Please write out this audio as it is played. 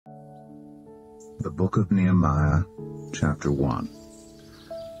The Book of Nehemiah, chapter 1.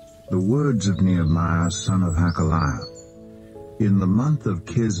 The words of Nehemiah, son of Hakaliah. In the month of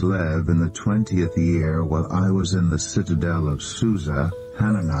Kislev, in the 20th year, while I was in the citadel of Susa,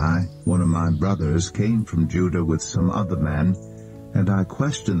 Hanani, one of my brothers, came from Judah with some other men, and I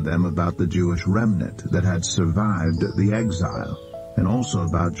questioned them about the Jewish remnant that had survived the exile, and also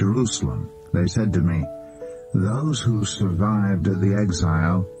about Jerusalem. They said to me, "Those who survived the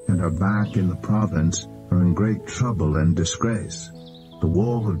exile and are back in the province are in great trouble and disgrace. The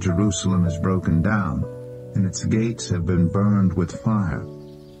wall of Jerusalem is broken down, and its gates have been burned with fire."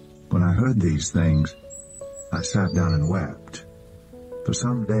 When I heard these things, I sat down and wept. For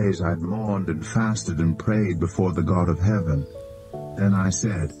some days I'd mourned and fasted and prayed before the God of heaven. Then I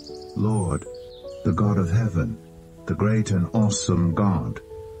said, "Lord, the God of heaven, the great and awesome God,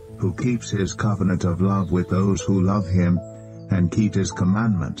 who keeps his covenant of love with those who love him and keep his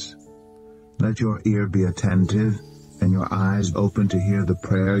commandments, let your ear be attentive and your eyes open to hear the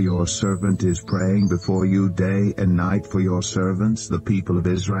prayer your servant is praying before you day and night for your servants, the people of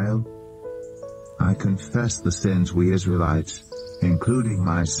Israel. I confess the sins we Israelites, including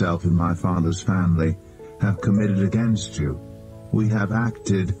myself and my father's family, have committed against you. We have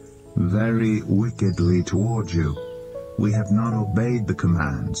acted very wickedly toward you. We have not obeyed the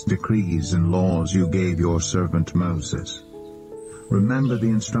commands, decrees, and laws you gave your servant Moses. Remember the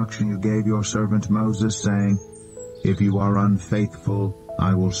instruction you gave your servant Moses, saying, 'If you are unfaithful,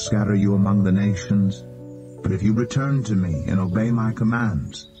 I will scatter you among the nations. But if you return to me and obey my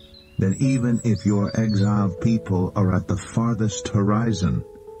commands, then even if your exiled people are at the farthest horizon,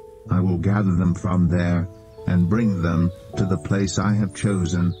 I will gather them from there and bring them to the place I have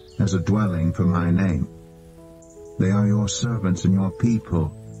chosen as a dwelling for my name. They are your servants and your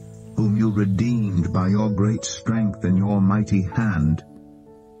people, whom you redeemed by your great strength and your mighty hand.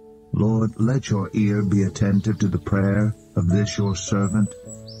 Lord, let your ear be attentive to the prayer of this your servant,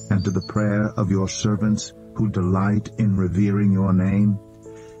 and to the prayer of your servants who delight in revering your name.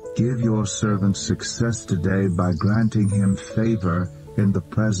 Give your servant success today by granting him favor in the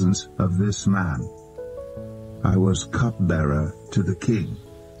presence of this man." I was cupbearer to the king.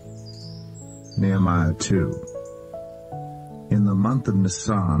 Nehemiah 2. In the month of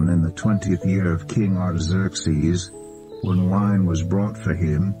Nisan, in the 20th year of King Artaxerxes, when wine was brought for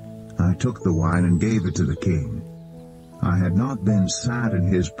him, I took the wine and gave it to the king. I had not been sad in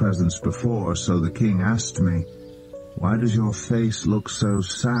his presence before, so the king asked me, "Why does your face look so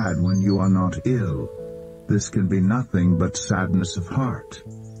sad when you are not ill? This can be nothing but sadness of heart."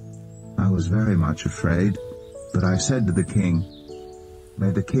 I was very much afraid, but I said to the king,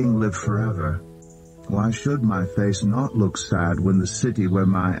 "May the king live forever. Why should my face not look sad when the city where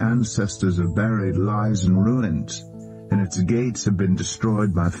my ancestors are buried lies in ruins, and its gates have been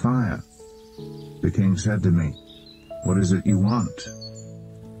destroyed by fire?" The king said to me, "What is it you want?"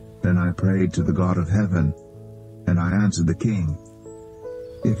 Then I prayed to the God of heaven, and I answered the king,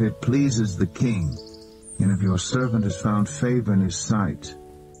 "If it pleases the king, and if your servant has found favor in his sight,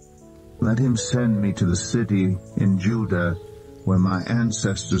 let him send me to the city in Judah where my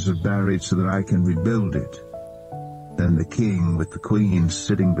ancestors are buried so that I can rebuild it." Then the king, with the queen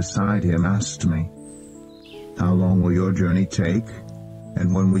sitting beside him, asked me, "How long will your journey take,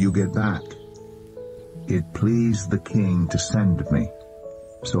 and when will you get back?" It pleased the king to send me,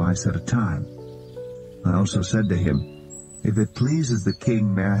 so I set a time. I also said to him, "If it pleases the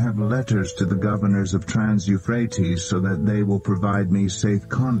king, may I have letters to the governors of Trans-Euphrates so that they will provide me safe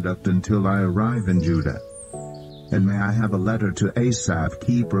conduct until I arrive in Judah? And may I have a letter to Asaph,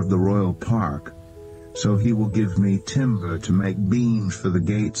 keeper of the royal park, so he will give me timber to make beams for the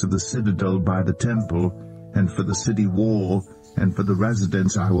gates of the citadel by the temple, and for the city wall, and for the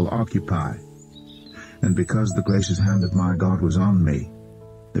residence I will occupy." And because the gracious hand of my God was on me,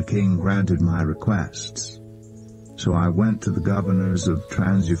 the king granted my requests. So I went to the governors of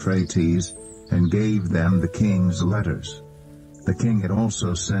Trans-Euphrates and gave them the king's letters. The king had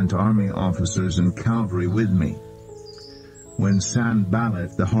also sent army officers and cavalry with me. When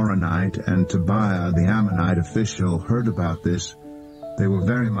Sanballat the Horonite and Tobiah the Ammonite official heard about this, they were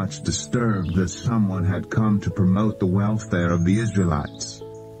very much disturbed that someone had come to promote the welfare of the Israelites.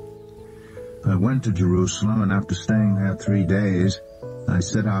 I went to Jerusalem, and after staying there 3 days, I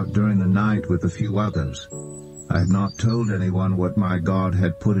set out during the night with a few others. I had not told anyone what my God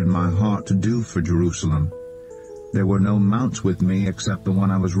had put in my heart to do for Jerusalem. There were no mounts with me except the one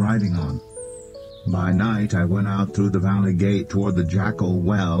I was riding on. By night I went out through the valley gate toward the Jackal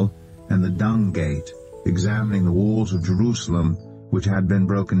Well and the Dung Gate, examining the walls of Jerusalem, which had been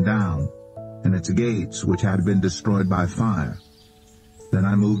broken down, and its gates, which had been destroyed by fire. Then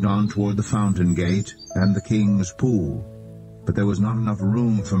I moved on toward the fountain gate and the king's pool, but there was not enough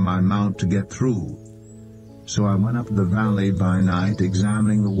room for my mount to get through. So I went up the valley by night,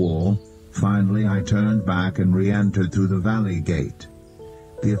 examining the wall. Finally I turned back and re-entered through the valley gate.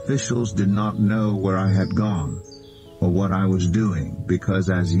 The officials did not know where I had gone, or what I was doing, because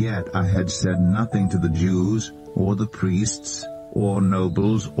as yet I had said nothing to the Jews, or the priests, or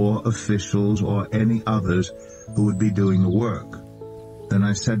nobles, or officials, or any others who would be doing the work. Then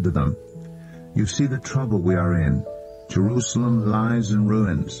I said to them, "You see the trouble we are in. Jerusalem lies in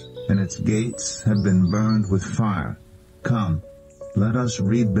ruins, and its gates have been burned with fire. Come, let us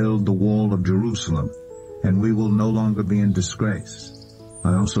rebuild the wall of Jerusalem, and we will no longer be in disgrace."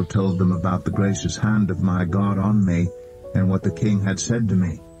 I also told them about the gracious hand of my God on me, and what the king had said to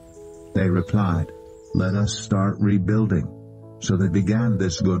me. They replied, "Let us start rebuilding." So they began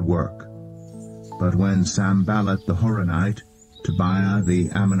this good work. But when Sanballat the Horonite, Tobiah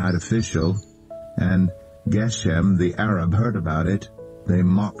the Ammonite official, and Geshem the Arab heard about it, they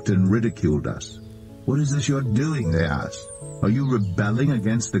mocked and ridiculed us. "What is this you're doing?" they asked. "Are you rebelling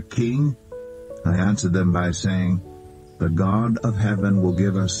against the king?" I answered them by saying, "The God of heaven will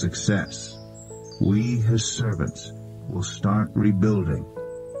give us success. We, his servants, will start rebuilding.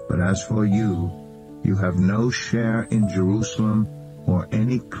 But as for you, you have no share in Jerusalem or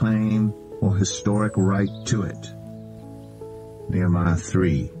any claim or historic right to it." Nehemiah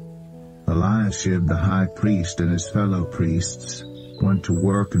 3. Eliashib the high priest and his fellow priests went to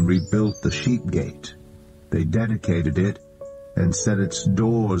work and rebuilt the sheep gate. They dedicated it and set its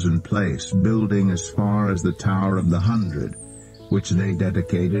doors in place, building as far as the Tower of the 100, which they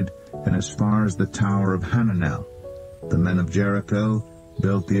dedicated, and as far as the Tower of Hananel. The men of Jericho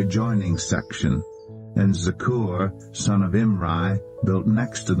built the adjoining section, and Zakur, son of Imri, built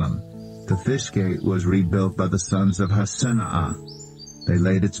next to them. The fish gate was rebuilt by the sons of Hasenaah. They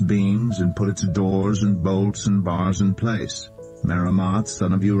laid its beams and put its doors and bolts and bars in place. Meremoth,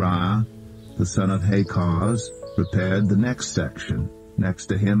 son of Uriah, the son of Hakaz, repaired the next section. Next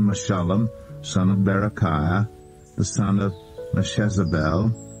to him Meshullam, son of Berechiah, the son of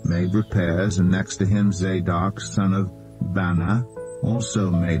Meshezabel, made repairs, and next to him Zadok, son of Bana,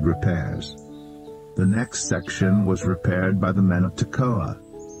 also made repairs. The next section was repaired by the men of Tekoa,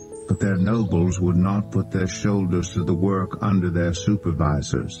 but their nobles would not put their shoulders to the work under their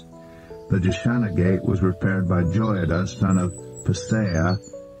supervisors. The Jeshanah gate was repaired by Joiada, son of Paseah,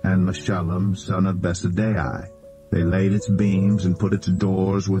 and Meshullam, son of Besadai. They laid its beams and put its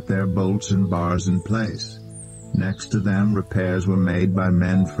doors with their bolts and bars in place. Next to them repairs were made by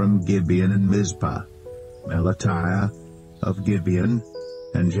men from Gibeon and Mizpah. Melatiah of Gibeon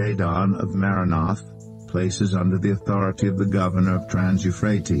and Jadon of Maronoth, places under the authority of the governor of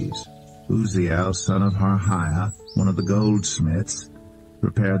Trans-Euphrates. Uzziel, son of Harhiah, one of the goldsmiths,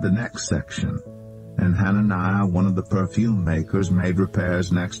 repaired the next section, and Hananiah, one of the perfume makers, made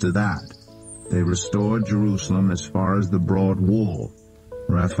repairs next to that. They restored Jerusalem as far as the broad wall.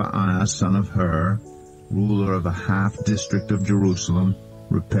 Rephaiah, son of Hur, ruler of a half-district of Jerusalem,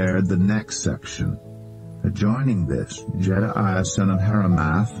 repaired the next section. Adjoining this, Jedaiah, son of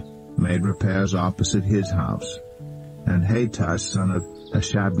Haramath, made repairs opposite his house, and Hattush, son of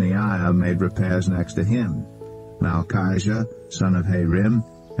Hashabneiah, made repairs next to him. Malchijah, son of Harim,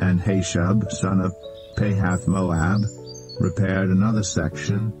 and Hashub, son of Pahath-Moab, repaired another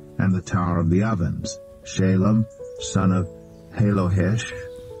section, and the Tower of the Ovens. Shalem, son of Halohesh,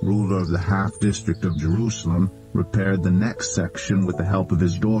 ruler of the half-district of Jerusalem, repaired the next section with the help of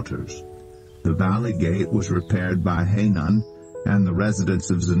his daughters. The valley gate was repaired by Hanun and the residents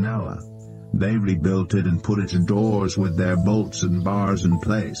of Zanoah. They rebuilt it and put its doors with their bolts and bars in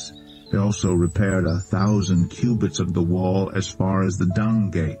place. They also repaired 1,000 cubits of the wall as far as the dung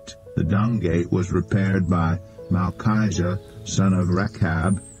gate. The dung gate was repaired by Malchijah, son of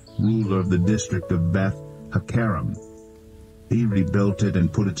Rechab, ruler of the district of Beth Hakerem. He rebuilt it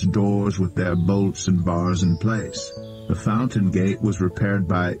and put its doors with their bolts and bars in place. The fountain gate was repaired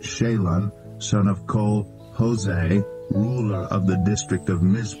by Shalon, son of Kol-Hoseh, ruler of the district of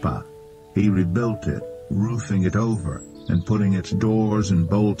Mizpah. He rebuilt it, roofing it over, and putting its doors and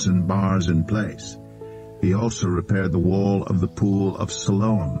bolts and bars in place. He also repaired the wall of the pool of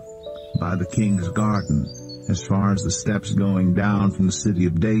Siloam, by the king's garden, as far as the steps going down from the city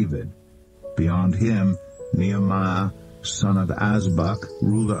of David. Beyond him, Nehemiah, son of Azbuk,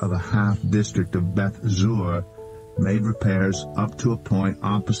 ruler of a half-district of Beth-zur, made repairs up to a point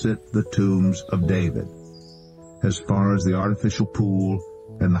opposite the tombs of David, as far as the artificial pool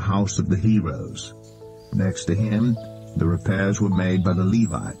and the house of the heroes. Next to him, the repairs were made by the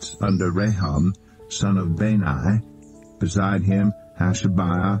Levites under Rehum, son of Bani. Beside him,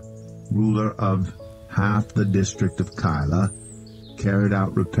 Hashabiah, ruler of half the district of Keilah, carried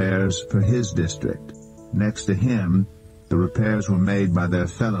out repairs for his district. Next to him, the repairs were made by their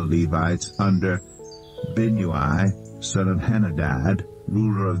fellow Levites under Binnui, son of Henadad,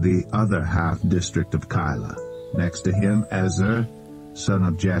 ruler of the other half district of Keilah. Next to him, Ezer, son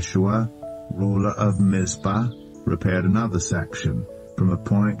of Jeshua, ruler of Mizpah, repaired another section, from a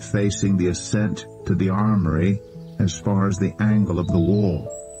point facing the ascent to the armory, as far as the angle of the wall.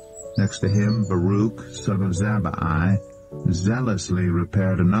 Next to him, Baruch, son of Zabbai, zealously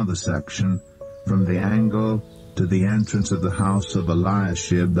repaired another section, from the angle to the entrance of the house of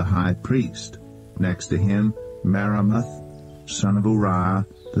Eliashib the high priest. Next to him, Meremoth, son of Uriah,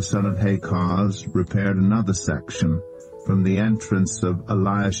 the son of Hakaz, repaired another section, from the entrance of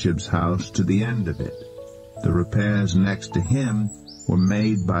Eliashib's house to the end of it. The repairs next to him were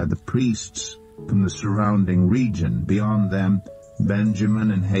made by the priests from the surrounding region. Beyond them,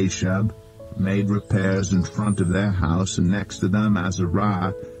 Benjamin and Hashab made repairs in front of their house, and next to them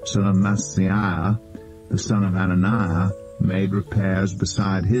Azariah, son of Maaseiah, the son of Ananiah, made repairs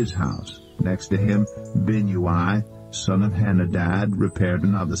beside his house. Next to him, Binnui, son of Henadad, repaired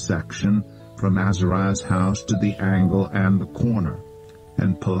another section, from Azariah's house to the angle and the corner.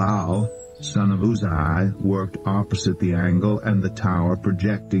 And Palal, son of Uzai, worked opposite the angle and the tower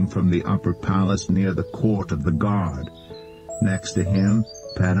projecting from the upper palace near the court of the guard. Next to him,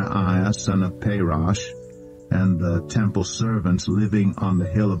 Pedaiah, son of Parosh, and the temple servants living on the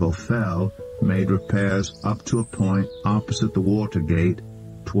hill of Ophel made repairs up to a point opposite the water gate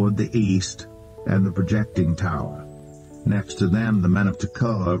toward the east and the projecting tower. Next to them, the men of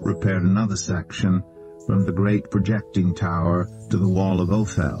Tekoa repaired another section from the great projecting tower to the wall of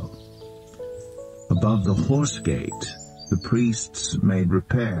Ophel. Above the horse gate, the priests made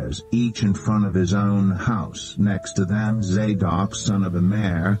repairs, each in front of his own house. Next to them, Zadok, son of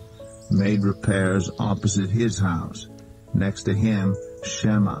Immer, made repairs opposite his house. Next to him,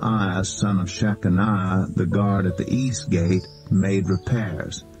 Shemaiah, son of Shechaniah, the guard at the east gate, made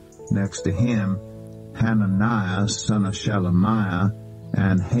repairs. Next to him, Hananiah, son of Shelemiah,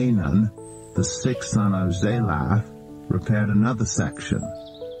 and Hanan, the sixth son of Zalaph, repaired another section.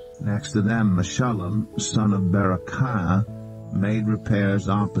 Next to them, Meshullam, son of Berechiah, made repairs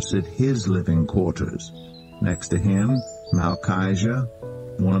opposite his living quarters. Next to him,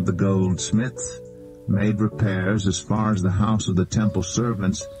 Malchijah, one of the goldsmiths, made repairs as far as the house of the temple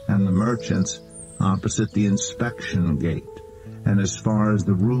servants and the merchants opposite the inspection gate, and as far as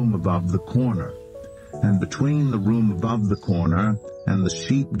the room above the corner. And between the room above the corner and the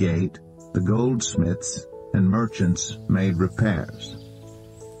sheep gate, the goldsmiths and merchants made repairs.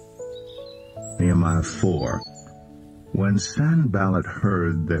 Nehemiah 4. When Sanballat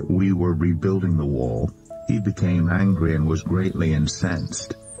heard that we were rebuilding the wall, he became angry and was greatly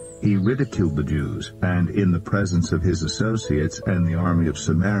incensed. He ridiculed the Jews, and in the presence of his associates and the army of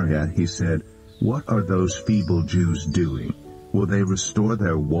Samaria, he said, "What are those feeble Jews doing? Will they restore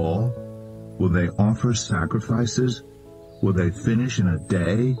their wall? Will they offer sacrifices? Will they finish in a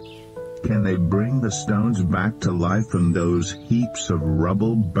day? Can they bring the stones back to life from those heaps of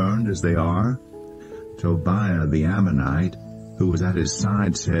rubble burned as they are?" Tobiah the Ammonite, who was at his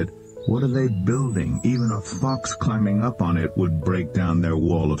side, said, "What are they building? Even a fox climbing up on it would break down their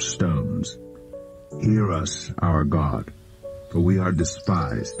wall of stones. Hear us, our God, for we are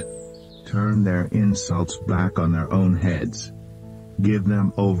despised. Turn their insults back on their own heads. Give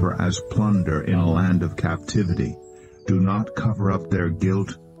them over as plunder in a land of captivity. Do not cover up their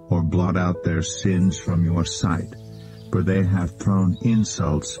guilt or blot out their sins from your sight, for they have thrown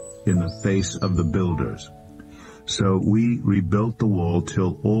insults in the face of the builders." So we rebuilt the wall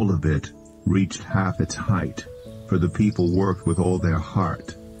till all of it reached half its height, for the people worked with all their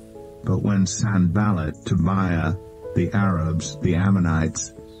heart. But when Sanballat, Tobiah, the Arabs, the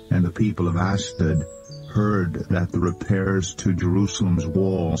Ammonites, and the people of Ashdod heard that the repairs to Jerusalem's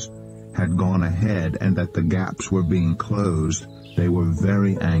walls had gone ahead and that the gaps were being closed, they were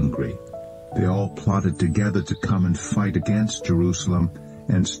very angry. They all plotted together to come and fight against Jerusalem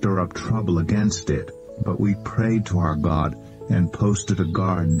and stir up trouble against it. But we prayed to our God and posted a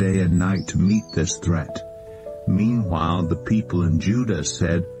guard day and night to meet this threat. Meanwhile, the people in Judah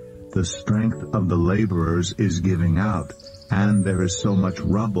said, "The strength of the laborers is giving out, and there is so much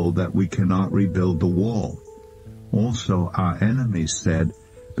rubble that we cannot rebuild the wall." Also our enemies said,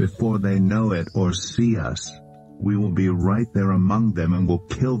 "Before they know it or see us, we will be right there among them and will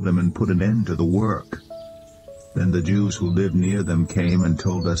kill them and put an end to the work." Then the Jews who lived near them came and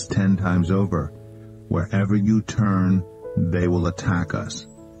told us 10 times over, "Wherever you turn, they will attack us."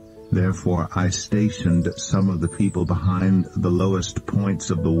 Therefore I stationed some of the people behind the lowest points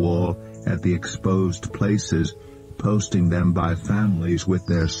of the wall at the exposed places, posting them by families with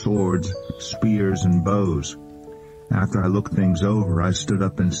their swords, spears, and bows. After I looked things over, I stood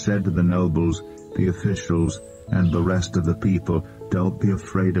up and said to the nobles, the officials, and the rest of the people, "Don't be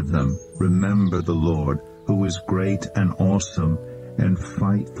afraid of them. Remember the Lord, who is great and awesome, and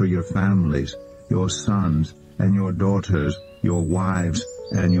fight for your families, your sons and your daughters, your wives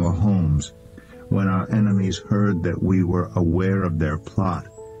and your homes." When our enemies heard that we were aware of their plot,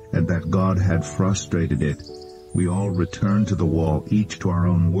 and that God had frustrated it, we all returned to the wall, each to our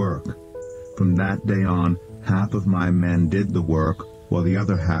own work. From that day on, half of my men did the work, while the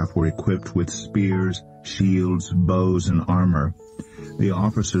other half were equipped with spears, shields, bows, and armor. The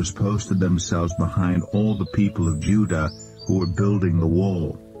officers posted themselves behind all the people of Judah who were building the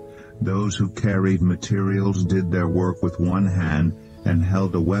wall. Those who carried materials did their work with one hand and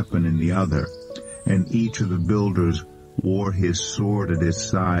held a weapon in the other, and each of the builders wore his sword at his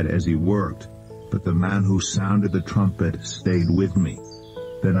side as he worked, but the man who sounded the trumpet stayed with me.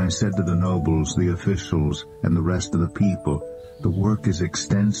 Then I said to the nobles, the officials, and the rest of the people, "The work is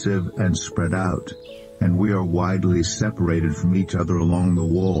extensive and spread out, and we are widely separated from each other along the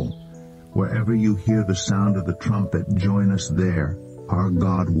wall. Wherever you hear the sound of the trumpet, join us there. Our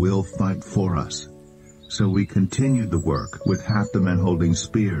God will fight for us." So we continued the work, with half the men holding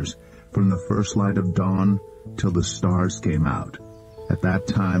spears, from the first light of dawn till the stars came out. At that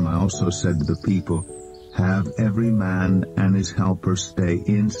time I also said to the people, "Have every man and his helper stay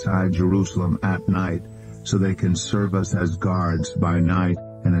inside Jerusalem at night, so they can serve us as guards by night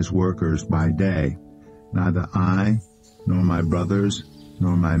and as workers by day. Neither I, nor my brothers,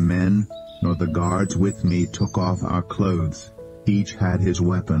 nor my men, nor the guards with me took off our clothes. Each had his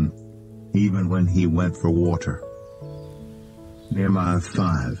weapon, even when he went for water." Nehemiah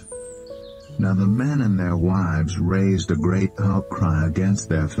 5. Now the men and their wives raised a great outcry against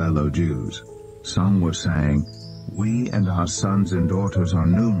their fellow Jews. Some were saying, "We and our sons and daughters are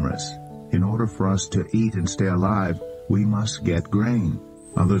numerous. In order for us to eat and stay alive, we must get grain."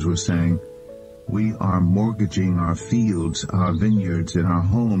 Others were saying, "We are mortgaging our fields, our vineyards, and our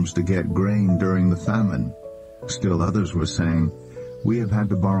homes to get grain during the famine." Still others were saying, "We have had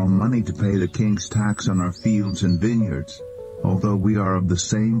to borrow money to pay the king's tax on our fields and vineyards. Although we are of the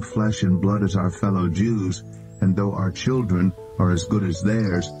same flesh and blood as our fellow Jews, and though our children are as good as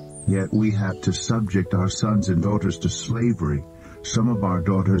theirs, yet we have to subject our sons and daughters to slavery. Some of our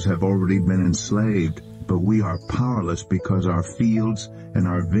daughters have already been enslaved, but we are powerless because our fields and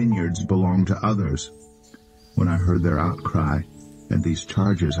our vineyards belong to others." When I heard their outcry and these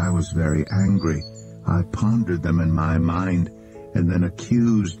charges, I was very angry. I pondered them in my mind, and then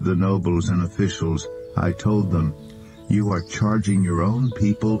accused the nobles and officials. I told them, "You are charging your own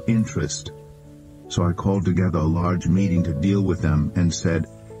people interest." So I called together a large meeting to deal with them and said,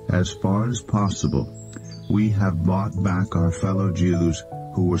 "As far as possible, we have bought back our fellow Jews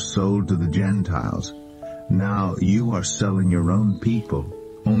who were sold to the Gentiles. Now you are selling your own people,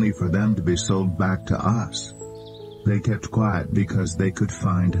 only for them to be sold back to us." They kept quiet because they could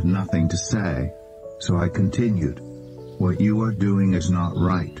find nothing to say. So I continued, "What you are doing is not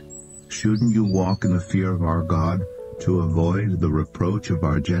right. Shouldn't you walk in the fear of our God to avoid the reproach of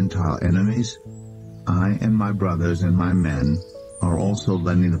our Gentile enemies? I and my brothers and my men are also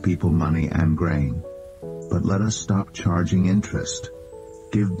lending the people money and grain. But let us stop charging interest.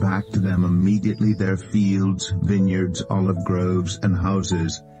 Give back to them immediately their fields, vineyards, olive groves, and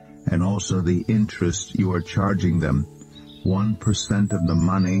houses, and also the interest you are charging them, 1% of the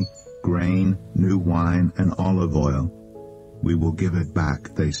money, grain, new wine, and olive oil." "We will give it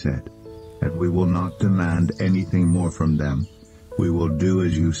back," they said, "and we will not demand anything more from them. We will do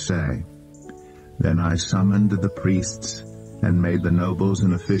as you say." Then I summoned the priests and made the nobles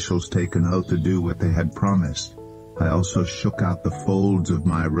and officials take an oath to do what they had promised. I also shook out the folds of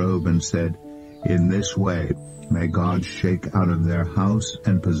my robe and said, "In this way may God shake out of their house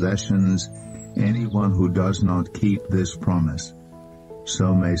and possessions anyone who does not keep this promise.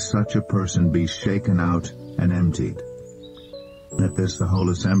 So may such a person be shaken out and emptied." At this the whole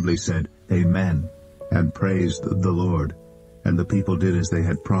assembly said, "Amen," and praised the Lord. And the people did as they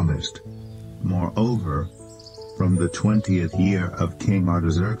had promised. Moreover, from the 20th year of King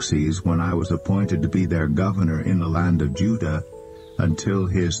Artaxerxes, when I was appointed to be their governor in the land of Judah, until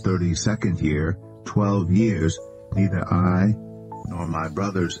his 32nd year, 12 years, neither I nor my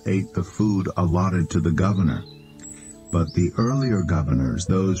brothers ate the food allotted to the governor. But the earlier governors,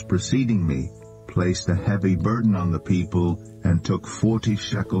 those preceding me, placed a heavy burden on the people and took 40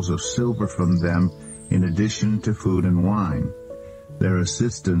 shekels of silver from them in addition to food and wine. Their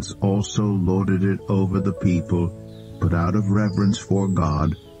assistants also lorded it over the people, but out of reverence for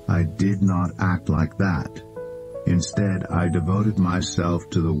God, I did not act like that. Instead, I devoted myself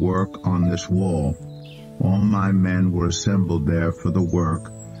to the work on this wall. All my men were assembled there for the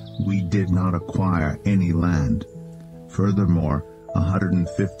work. We did not acquire any land. Furthermore,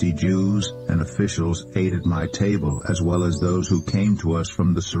 150 Jews and officials ate at my table, as well as those who came to us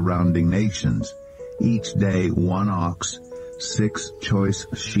from the surrounding nations. Each day 1 ox, 6 choice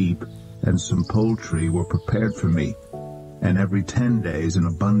sheep, and some poultry were prepared for me, and every 10 days an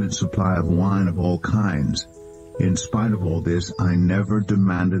abundant supply of wine of all kinds. In spite of all this, I never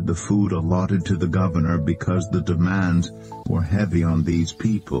demanded the food allotted to the governor, because the demands were heavy on these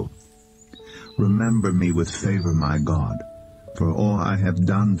people. Remember me with favor, my God, for all I have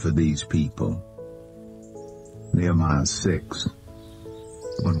done for these people. Nehemiah 6.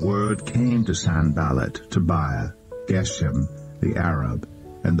 When word came to Sanballat, Tobiah, Geshem, the Arab,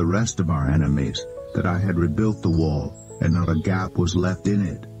 and the rest of our enemies, that I had rebuilt the wall, and not a gap was left in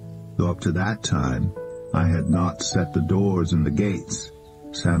it, though up to that time I had not set the doors and the gates,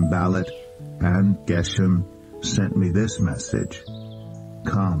 Sanballat and Geshem sent me this message: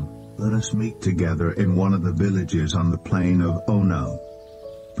 Come, let us meet together in one of the villages on the plain of Ono.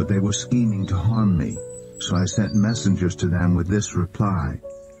 But they were scheming to harm me, so I sent messengers to them with this reply: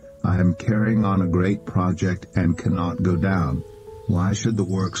 I am carrying on a great project and cannot go down. Why should the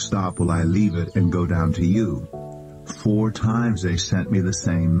work stop while I leave it and go down to you? 4 times they sent me the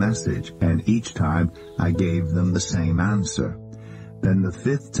same message, and each time I gave them the same answer. Then the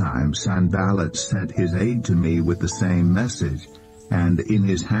 5th time Sanballat sent his aide to me with the same message, and in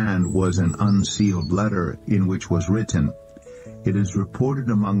his hand was an unsealed letter in which was written, It is reported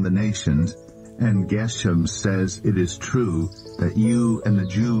among the nations, and Geshem says it is true, that you and the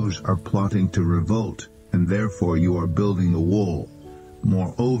Jews are plotting to revolt, and therefore you are building a wall.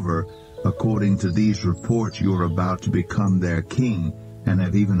 Moreover, according to these reports, you are about to become their king, and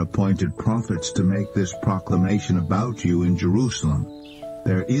have even appointed prophets to make this proclamation about you in Jerusalem: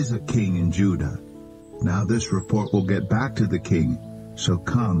 There is a king in Judah. Now this report will get back to the king, so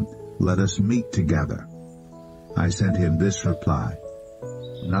come, let us meet together. I sent him this reply: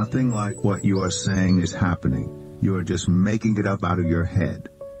 Nothing like what you are saying is happening. You are just making it up out of your head.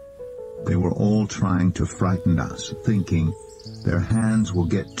 They were all trying to frighten us, thinking, their hands will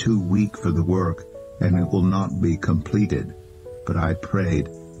get too weak for the work, and it will not be completed. But I prayed,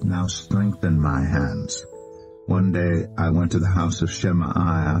 Now strengthen my hands. One day I went to the house of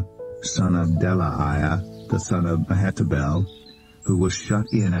Shemaiah, son of Delaiah, the son of Mehetabel, who was shut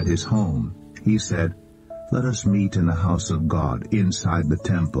in at his home. He said, Let us meet in the house of God inside the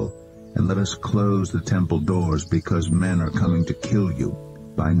temple, and let us close the temple doors, because men are coming to kill you.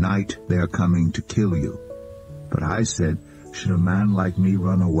 By night they are coming to kill you. But I said, Should a man like me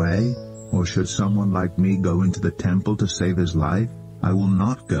run away? Or should someone like me go into the temple to save his life? I will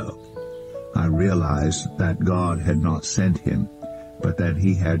not go. I realized that God had not sent him, but that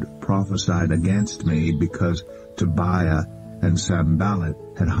he had prophesied against me, because Tobiah and Sanballat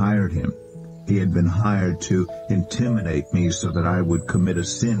had hired him. He had been hired to intimidate me so that I would commit a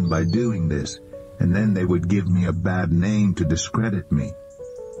sin by doing this, and then they would give me a bad name to discredit me.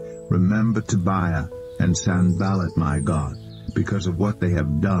 Remember Tobiah and Sanballat, my God, because of what they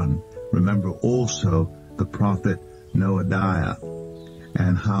have done. Remember also the prophet Noadiah,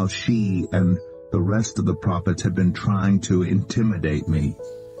 and how she and the rest of the prophets had been trying to intimidate me.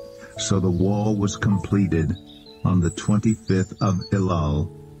 So the wall was completed on the 25th of Elul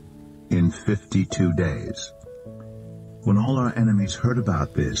in 52 days. When all our enemies heard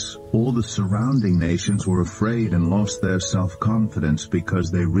about this, all the surrounding nations were afraid and lost their self-confidence, because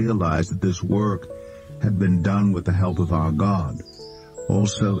they realized that this work had been done with the help of our God.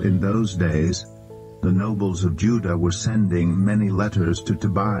 Also in those days, the nobles of Judah were sending many letters to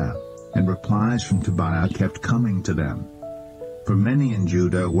Tobiah, and replies from Tobiah kept coming to them. For many in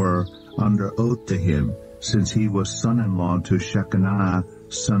Judah were under oath to him, since he was son-in-law to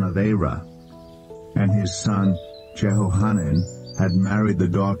Shechaniah, son of Arah, and his son Jehohanan had married the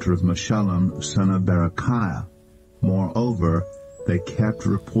daughter of Meshullam, son of Berechiah. Moreover, they kept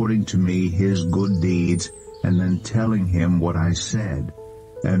reporting to me his good deeds, and then telling him what I said.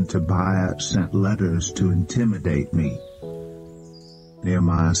 And Tobiah sent letters to intimidate me.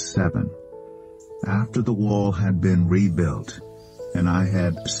 Nehemiah 7. After the wall had been rebuilt, and I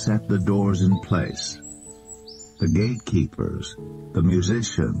had set the doors in place, the gatekeepers, the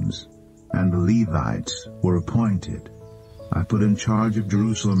musicians, and the Levites were appointed. I put in charge of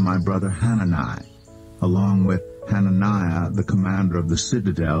Jerusalem my brother Hanani, along with Hananiah, the commander of the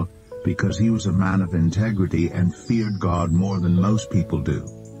citadel, because he was a man of integrity and feared God more than most people do.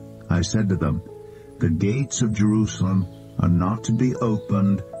 I said to them, "The gates of Jerusalem are not to be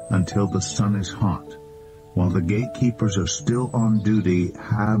opened until the sun is hot. While the gatekeepers are still on duty,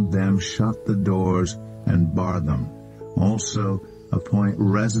 have them shut the doors and bar them. Also, appoint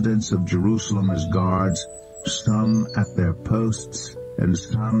residents of Jerusalem as guards, some at their posts and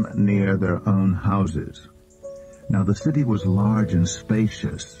some near their own houses." Now the city was large and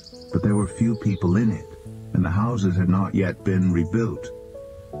spacious, but there were few people in it, and the houses had not yet been rebuilt.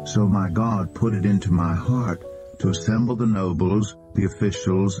 So my God put it into my heart to assemble the nobles, the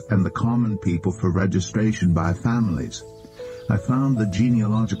officials, and the common people for registration by families. I found the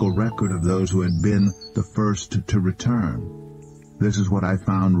genealogical record of those who had been the first to return. This is what I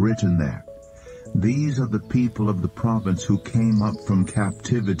found written there. These are the people of the province who came up from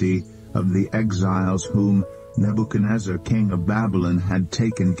captivity of the exiles whom Nebuchadnezzar, king of Babylon, had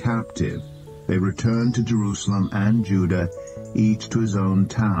taken captive. They returned to Jerusalem and Judah, each to his own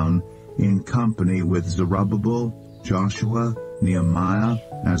town, in company with Zerubbabel, Joshua, Nehemiah,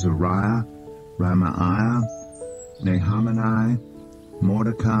 Azariah, Ramaiah, Nehemiah,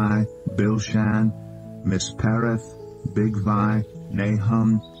 Mordecai, Bilshan, Mispereth, Bigvai,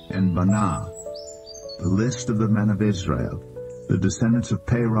 Nahum, and Banah. The list of the men of Israel: the descendants of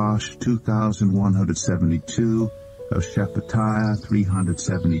Parosh, 2,172, of Shephatiah,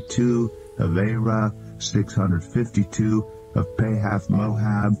 372, of Era, 652, of Pahath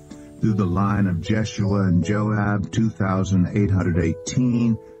Moab, through the line of Jeshua and Joab,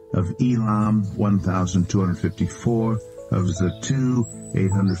 2,818, of Elam, 1,254, of Zatu,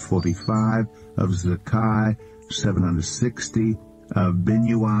 845, of Zakai, 760, of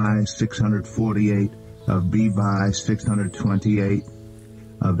Binnui, 648, of Bebai, 628,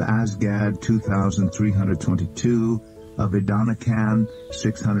 of Asgad, 2,322, of Adonijam,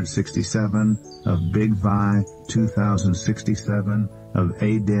 667, of Bigvai, 2,067, of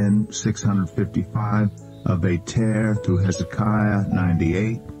Adin, 655, of Ater through Hezekiah,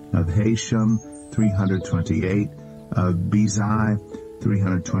 98, of Hashem, 328, of Bezai,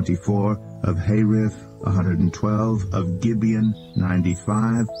 324, of Hariph, 112, of Gibeon,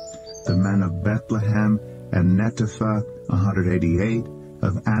 95, the men of Bethlehem and Netophah, 188,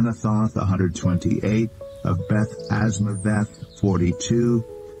 of Anathoth, 128, of Beth Asmaveth, 42,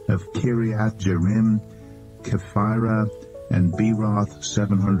 of Kiriath Jearim, Kephirah, and Beeroth,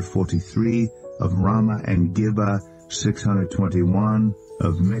 743, of Ramah and Gibeah, 621,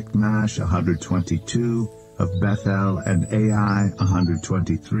 of Michmash, 122, of Bethel and Ai,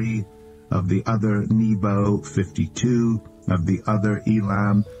 123, of the other Nebo, 52, of the other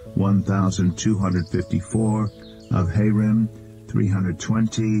Elam, 1,254, of Harim,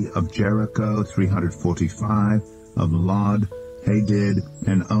 320, of Jericho, 345, of Lod, Hadid,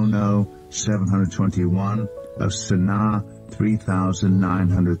 and Ono, 721, of Sanaa,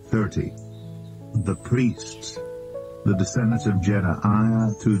 3,930. The priests: the descendants of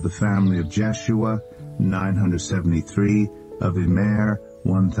Jedaiah, through the family of Jeshua, 973, of Immer,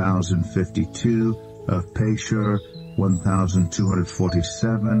 1,052, of Pashur,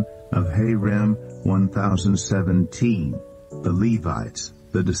 1,247, of Harim, 1,017. The Levites: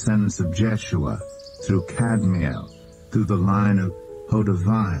 the descendants of Jeshua, through Kadmiel, through the line of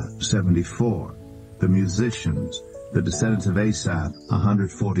Hodaviah, 74. The musicians: the descendants of Asaph,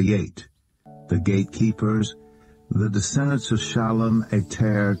 148. The gatekeepers: the descendants of Shalom,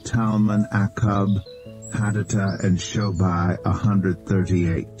 Ater, Talmon, Akub, Haditha, and Shobai,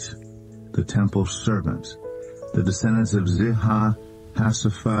 138. The temple servants: the descendants of Ziha,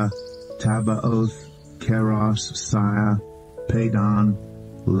 Hasapha, Tabaoth, Keros, Siyah, Padon,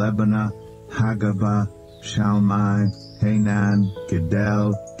 Lebanah, Hagabah, Shalmai, Hanan,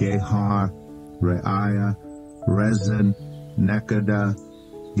 Gedel, Gehar, Reiah, Rezin, Nekoda,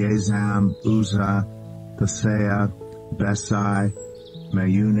 Gezam, Uzzah, Paseah, Besai,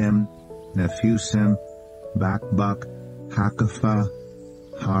 Meunim, Nephusim, Bakbuk, Hakapha,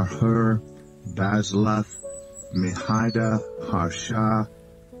 Harhur, Bazluth, Mehida, Harsha,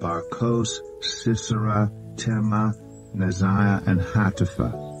 Barkos, Sisera, Tema, Neziah, and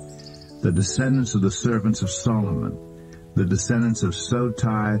Hatipha. The descendants of the servants of Solomon: the descendants of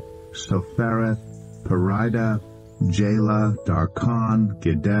Sotai, Sophereth, Perida, Jala, Darkon,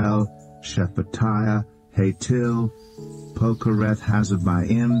 Gedel, Shephatiah, Hatil, Pokereth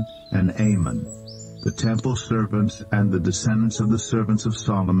Hazabaim, and Ammon. The temple servants and the descendants of the servants of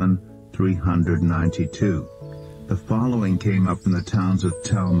Solomon, 392. The following came up in the towns of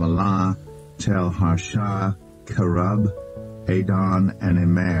Tel Melah, Tel Harsha, Kerub, Adon, and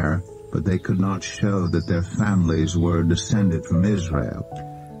Immer, but they could not show that their families were descended from Israel.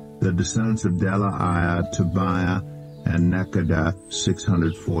 The descendants of Delaiah, Tobiah, and Nekoda,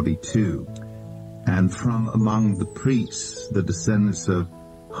 642. And from among the priests, the descendants of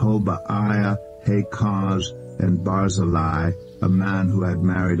Hobaiah, Hakaz, and Barzillai, a man who had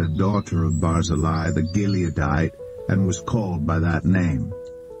married a daughter of Barzillai the Gileadite, and was called by that name.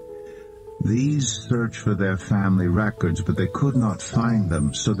 These searched for their family records, but they could not find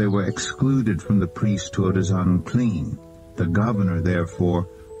them, so they were excluded from the priesthood as unclean. The governor, therefore,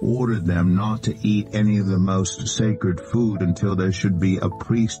 ordered them not to eat any of the most sacred food until there should be a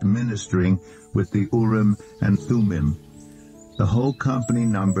priest ministering with the Urim and Thummim. The whole company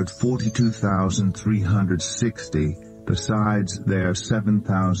numbered 42,360, besides their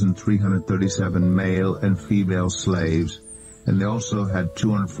 7,337 male and female slaves, and they also had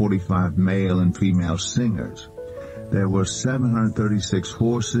 245 male and female singers. There were 736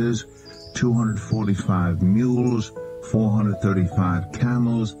 horses, 245 mules, 435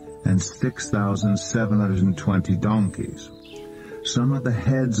 camels, and 6,720 donkeys. Some of the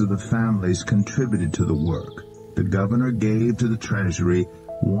heads of the families contributed to the work. The governor gave to the treasury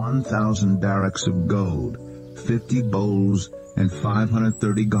 1,000 darracks of gold, 50 bowls, and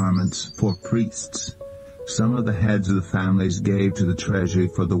 530 garments for priests. Some of the heads of the families gave to the treasury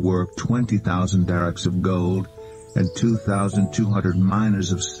for the work 20,000 darracks of gold and 2,200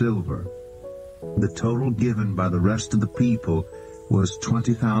 minas of silver. The total given by the rest of the people was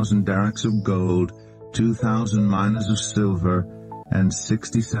 20,000 darracks of gold, 2,000 minas of silver, and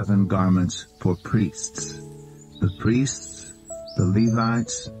 67 garments for priests. The priests, the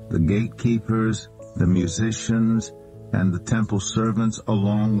Levites, the gatekeepers, the musicians, and the temple servants,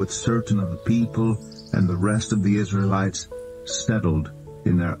 along with certain of the people and the rest of the Israelites, settled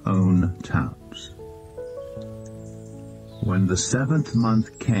in their own towns. When the 7th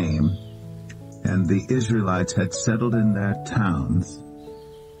month came, and the Israelites had settled in their towns,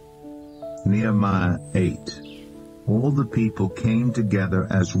 Nehemiah 8. All the people came together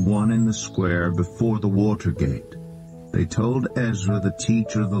as one in the square before the water gate. They told Ezra the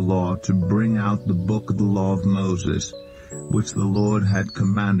teacher of the law to bring out the book of the law of Moses, which the Lord had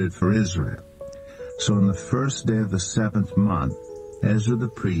commanded for Israel. So on the first day of the 7th month, Ezra the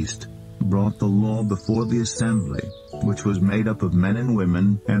priest brought the law before the assembly, which was made up of men and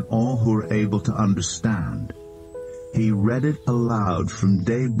women, and all who were able to understand. He read it aloud from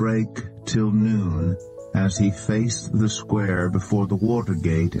daybreak till noon, as he faced the square before the water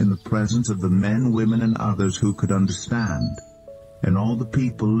gate in the presence of the men, women, and others who could understand. And all the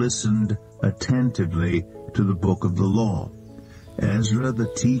people listened attentively to the book of the law. Ezra,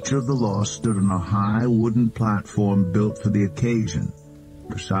 the teacher of the law, stood on a high wooden platform built for the occasion.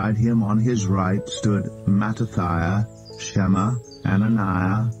 Beside him on his right stood Mattithiah, Shema,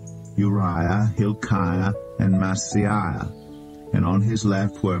 Ananiah, Uriah, Hilkiah, and Maaseiah. And on his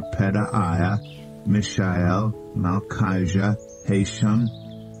left were Pedaiah, Mishael, Malchijah, Hashum,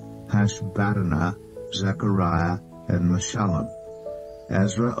 Hashbaddanah, Zechariah, and Meshullam.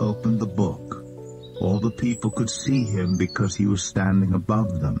 Ezra opened the book. All the people could see him because he was standing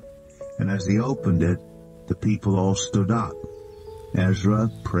above them. And as he opened it, the people all stood up. Ezra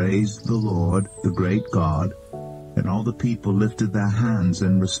praised the Lord, the great God, and all the people lifted their hands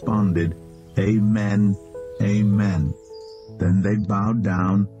and responded, Amen, Amen. Then they bowed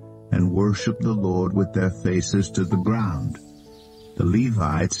down and worshipped the Lord with their faces to the ground. The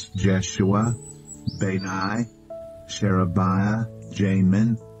Levites, Jeshua, Bani, Sherebiah,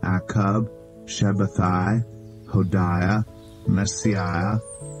 Jamin, Akkub, Shabbathai, Hodiah, Maaseiah,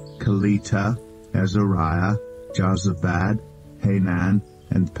 Kelita, Azariah, Jozabad, Hanan,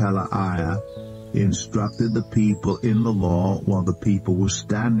 and Pelaiah, instructed the people in the law while the people were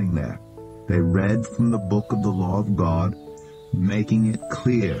standing there. They read from the book of the law of God, making it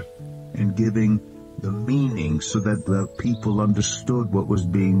clear and giving the meaning so that the people understood what was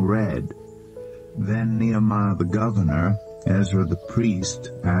being read. Then Nehemiah the governor, Ezra the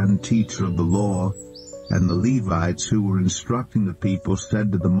priest and teacher of the law, and the Levites who were instructing the people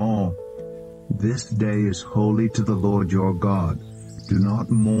said to them all, This day is holy to the Lord your God. Do not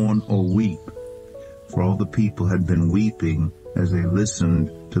mourn or weep. For all the people had been weeping as they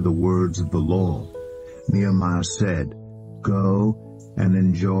listened to the words of the law. Nehemiah said, Go and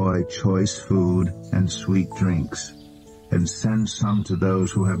enjoy choice food and sweet drinks, and send some to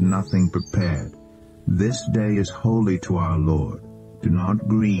those who have nothing prepared. This day is holy to our Lord. Do not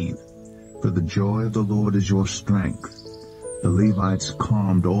grieve, for the joy of the Lord is your strength. The Levites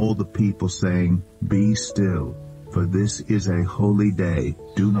calmed all the people, saying, Be still, for this is a holy day.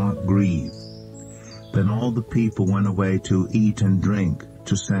 Do not grieve. Then all the people went away to eat and drink,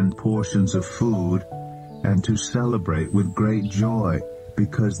 to send portions of food, and to celebrate with great joy,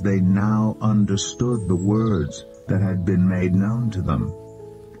 because they now understood the words that had been made known to them.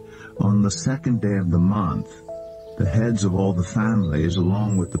 On the second day of the month, the heads of all the families,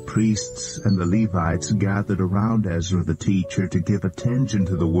 along with the priests and the Levites, gathered around Ezra the teacher to give attention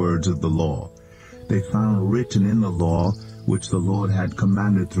to the words of the law. They found written in the law, which the Lord had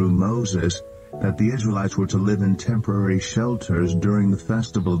commanded through Moses, that the Israelites were to live in temporary shelters during the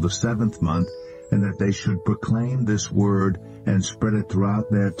festival of the 7th month, and that they should proclaim this word and spread it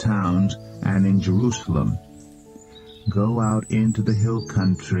throughout their towns and in Jerusalem. Go out into the hill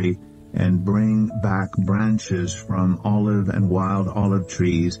country and bring back branches from olive and wild olive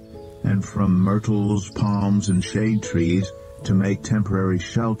trees, and from myrtles, palms, and shade trees, to make temporary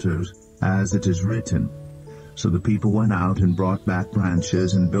shelters, as it is written. So the people went out and brought back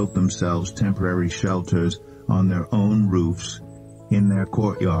branches and built themselves temporary shelters on their own roofs, in their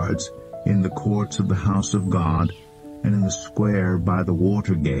courtyards, in the courts of the house of God, and in the square by the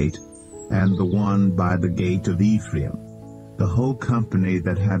water gate, and the one by the gate of Ephraim. The whole company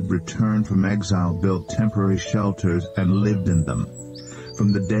that had returned from exile built temporary shelters and lived in them.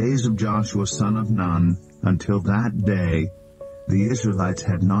 From the days of Joshua son of Nun until that day, the Israelites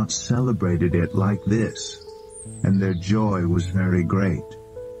had not celebrated it like this, and their joy was very great.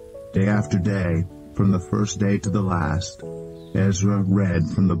 Day after day, from the first day to the last, Ezra read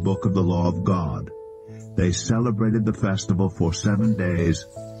from the book of the law of God. They celebrated the festival for 7 days,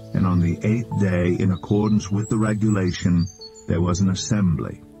 and on the 8th day, in accordance with the regulation, there was an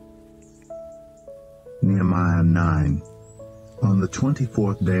assembly. Nehemiah 9. On the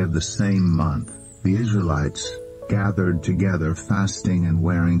 24th day of the same month, the Israelites gathered together, fasting and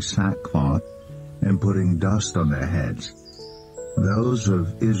wearing sackcloth, and putting dust on their heads. Those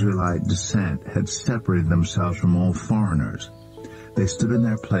of Israelite descent had separated themselves from all foreigners. They stood in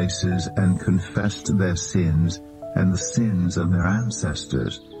their places and confessed their sins and the sins of their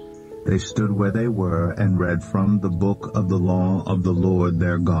ancestors. They stood where they were and read from the book of the law of the Lord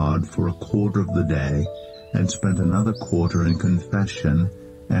their God for a quarter of the day, and spent another quarter in confession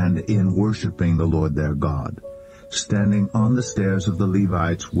and in worshiping the Lord their God. Standing on the stairs of the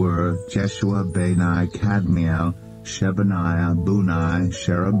Levites were Jeshua, Bani, Kadmiel, Shebaniah, Bunai,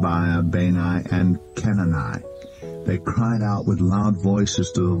 Sherebiah, Bani, and Kenani. They cried out with loud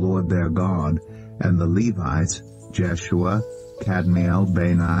voices to the Lord their God, and the Levites, Jeshua, Kadmiel,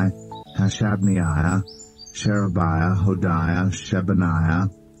 Bani, Hashabniah, Sherebiah, Hodiah, Shebaniah,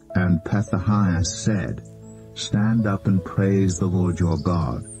 and Pethahiah said, Stand up and praise the Lord your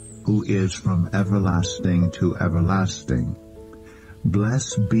God, who is from everlasting to everlasting.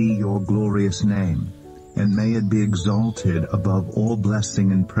 Blessed be your glorious name, and may it be exalted above all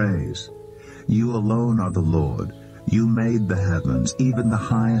blessing and praise. You alone are the Lord. You made the heavens, even the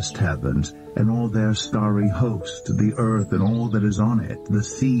highest heavens, and all their starry host, the earth and all that is on it, the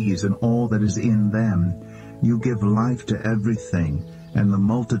seas and all that is in them. You give life to everything, and the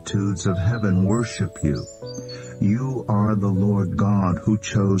multitudes of heaven worship you. You are the Lord God who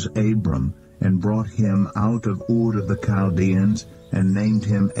chose Abram and brought him out of Ur of the Chaldeans and named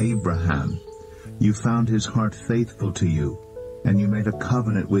him Abraham. You found his heart faithful to you, and you made a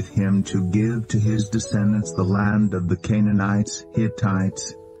covenant with him to give to his descendants the land of the Canaanites,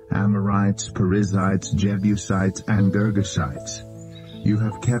 Hittites, Amorites, Perizzites, Jebusites, and Girgashites. You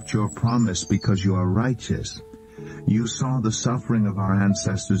have kept your promise because you are righteous. You saw the suffering of our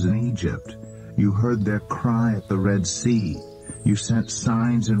ancestors in Egypt. You heard their cry at the Red Sea. You sent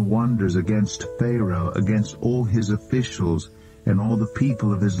signs and wonders against Pharaoh, against all his officials, and all the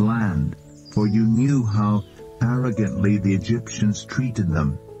people of his land, for you knew how arrogantly the Egyptians treated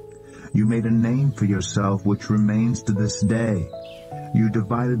them. You made a name for yourself which remains to this day. You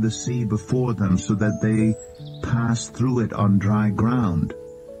divided the sea before them so that they passed through it on dry ground.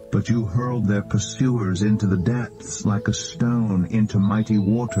 But you hurled their pursuers into the depths like a stone into mighty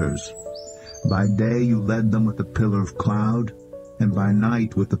waters. By day you led them with a pillar of cloud, and by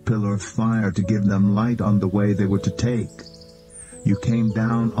night with a pillar of fire to give them light on the way they were to take. You came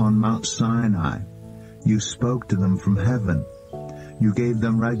down on Mount Sinai. You spoke to them from heaven. You gave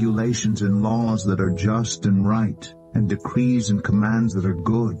them regulations and laws that are just and right, and decrees and commands that are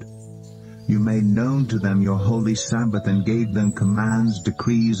good. You made known to them your holy Sabbath and gave them commands,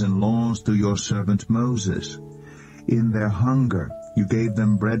 decrees, and laws through your servant Moses. In their hunger you gave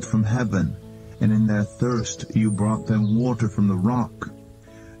them bread from heaven, and in their thirst you brought them water from the rock.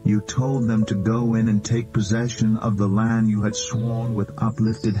 You told them to go in and take possession of the land you had sworn with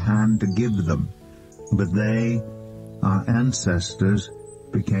uplifted hand to give them. But they, our ancestors,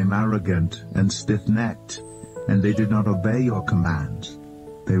 became arrogant and stiff-necked, and they did not obey your commands.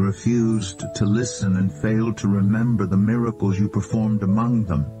 They refused to listen and failed to remember the miracles you performed among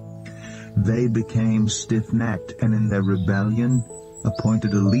them. They became stiff-necked and in their rebellion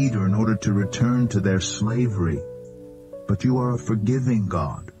appointed a leader in order to return to their slavery. But you are a forgiving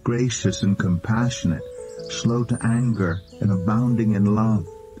God, gracious and compassionate, slow to anger and abounding in love.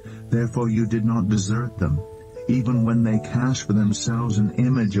 Therefore you did not desert them, even when they cast for themselves an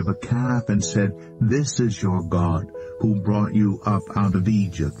image of a calf and said, "This is your God, who brought you up out of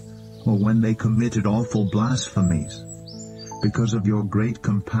Egypt," or when they committed awful blasphemies. Because of your great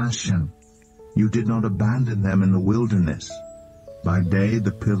compassion, you did not abandon them in the wilderness. By day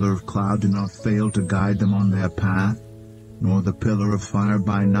the pillar of cloud did not fail to guide them on their path, nor the pillar of fire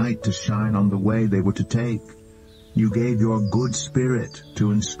by night to shine on the way they were to take. You gave your good spirit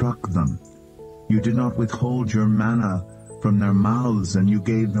to instruct them. You did not withhold your manna from their mouths, and you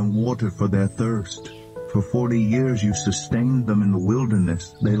gave them water for their thirst. For 40 years you sustained them in the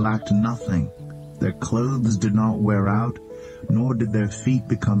wilderness. They lacked nothing. Their clothes did not wear out, nor did their feet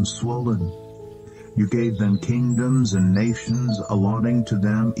become swollen. You gave them kingdoms and nations, allotting to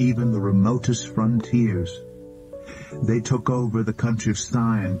them even the remotest frontiers. They took over the country of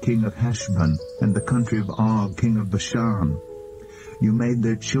Sihon, king of Heshbon, and the country of Og, king of Bashan. You made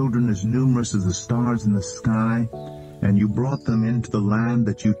their children as numerous as the stars in the sky, and you brought them into the land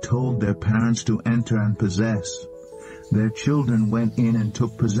that you told their parents to enter and possess. Their children went in and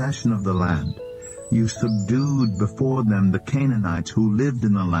took possession of the land. You subdued before them the Canaanites who lived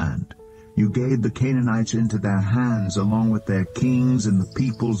in the land. You gave the Canaanites into their hands along with their kings and the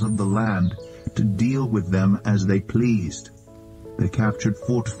peoples of the land, to deal with them as they pleased. They captured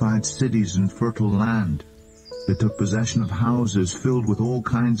fortified cities and fertile land. They took possession of houses filled with all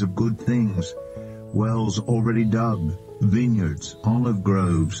kinds of good things, wells already dug, vineyards, olive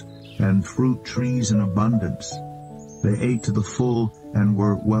groves, and fruit trees in abundance. They ate to the full and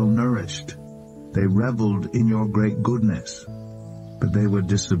were well nourished. They reveled in your great goodness. But they were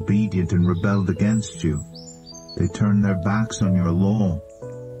disobedient and rebelled against you. They turned their backs on your law.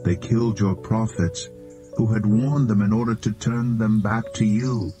 They killed your prophets, who had warned them in order to turn them back to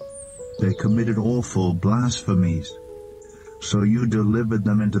you. They committed awful blasphemies. So you delivered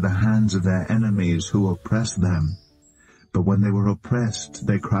them into the hands of their enemies who oppressed them. But when they were oppressed,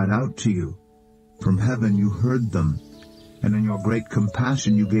 they cried out to you. From heaven you heard them, and in your great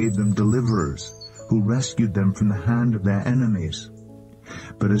compassion you gave them deliverers, who rescued them from the hand of their enemies.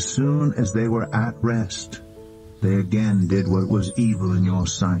 But as soon as they were at rest, they again did what was evil in your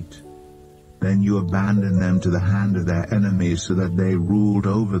sight. Then you abandoned them to the hand of their enemies so that they ruled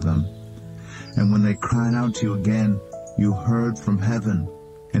over them. And when they cried out to you again, you heard from heaven,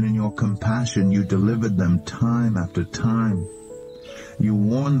 and in your compassion you delivered them time after time. You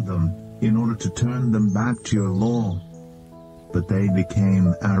warned them in order to turn them back to your law. But they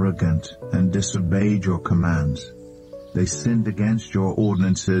became arrogant and disobeyed your commands. They sinned against your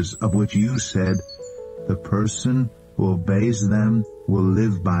ordinances, of which you said, "The person who obeys them will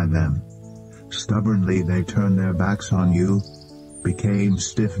live by them." Stubbornly they turned their backs on you, became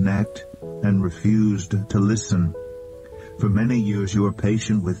stiff-necked, and refused to listen. For many years you were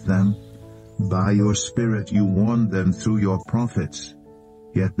patient with them. By your Spirit you warned them through your prophets.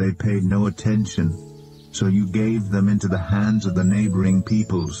 Yet they paid no attention, so you gave them into the hands of the neighboring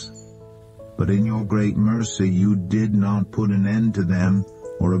peoples. But in your great mercy you did not put an end to them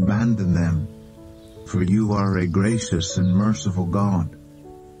or abandon them, for you are a gracious and merciful God.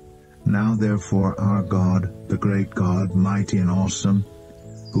 Now therefore our God, the great God, mighty and awesome,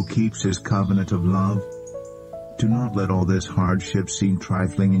 who keeps his covenant of love, do not let all this hardship seem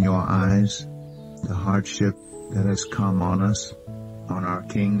trifling in your eyes, the hardship that has come on us, on our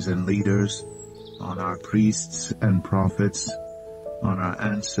kings and leaders, on our priests and prophets, on our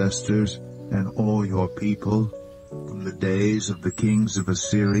ancestors and all your people, from the days of the kings of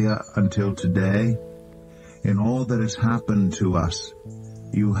Assyria until today. In all that has happened to us,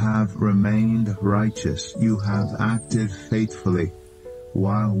 you have remained righteous, you have acted faithfully,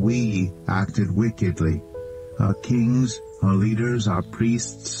 while we acted wickedly. Our kings, our leaders, our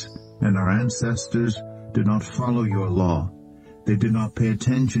priests, and our ancestors did not follow your law. They did not pay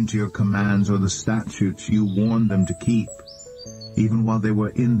attention to your commands or the statutes you warned them to keep. Even while they were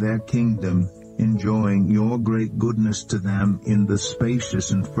in their kingdom, enjoying your great goodness to them in the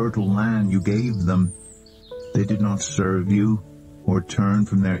spacious and fertile land you gave them, they did not serve you or turn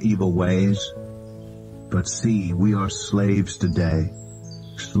from their evil ways. But see, we are slaves today,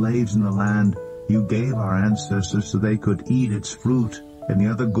 slaves in the land you gave our ancestors so they could eat its fruit and the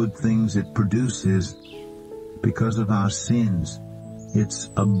other good things it produces. Because of our sins, its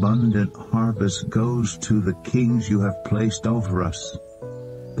abundant harvest goes to the kings you have placed over us.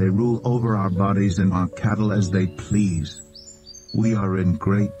 They rule over our bodies and our cattle as they please. We are in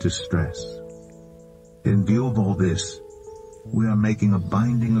great distress. In view of all this, we are making a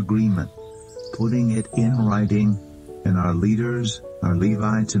binding agreement, putting it in writing, and our leaders, our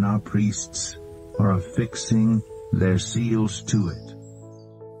Levites, and our priests are affixing their seals to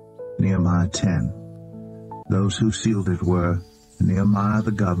it. Nehemiah 10. Those who sealed it were Nehemiah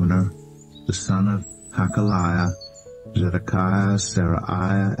the governor, the son of Hakaliah, Zedekiah,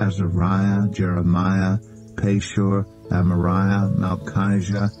 Seraiah, Azariah, Jeremiah, Pashur, Amariah,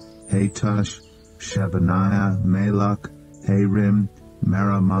 Malchijah, Hatush, Shebaniah, Malach, Harim,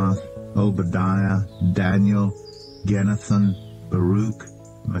 Meremoth, Obadiah, Daniel, Ginathan, Baruch,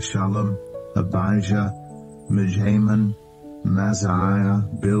 Meshullam, Abijah, Mijamin,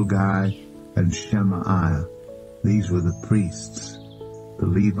 Maziah, Bilgai, and Shemaiah. These were the priests. The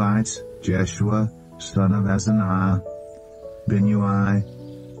Levites, Jeshua, son of Azaniah,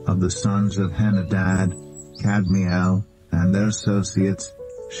 Binnui, of the sons of Henadad, Kadmiel, and their associates,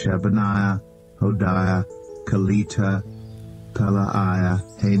 Shebaniah, Hodiah, Kelita,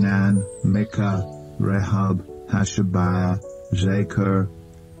 Pelaiah, Hanan, Micah, Rehob, Hashabiah, Zakur,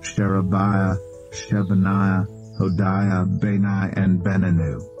 Sherebiah, Shebaniah, Hodiah, Bani, and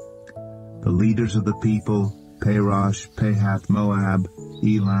Beninu. The leaders of the people, Parosh, Pahath Moab,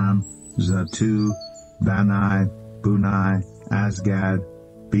 Elam, Zatu, Bani, Bunai, Asgad,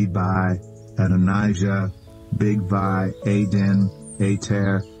 Bebai, Adonijah, Bigvai, Adin,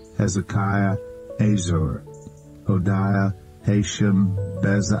 Ater, Hezekiah, Azur, Hodiah, Hashem,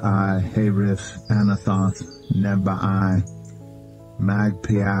 Bezai, Hariph, Anathoth, Nebai,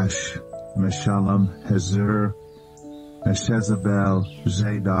 Magpiash, Meshullam, Hazur, Meshezabel,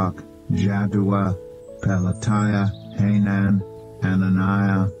 Zadok, Jaddua, Pelatiah, Hanan,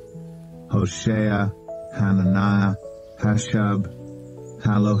 Ananiah, Hoshea, Hananiah, Hashab,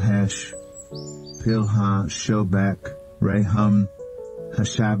 Halohesh, Pilha, Shobek, Rahum,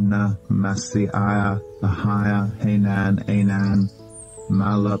 Hashabna, Masiah, Ahiah, Hanan, Anan,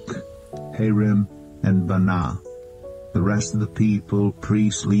 Maluk, Harim, and Banah. The rest of the people,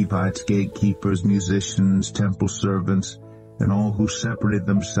 priests, Levites, gatekeepers, musicians, temple servants, and all who separated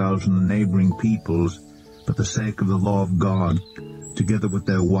themselves from the neighboring peoples for the sake of the law of God, together with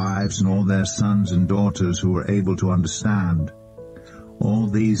their wives and all their sons and daughters who were able to understand. All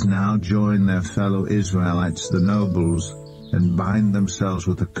these now join their fellow Israelites, the nobles, and bind themselves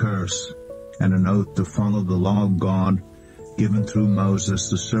with a curse and an oath to follow the law of God given through Moses,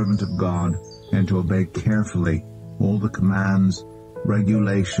 the servant of God, and to obey carefully all the commands,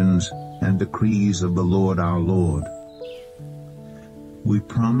 regulations, and decrees of the Lord our Lord. We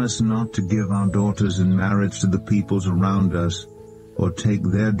promise not to give our daughters in marriage to the peoples around us, or take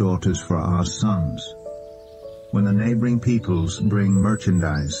their daughters for our sons. When the neighboring peoples bring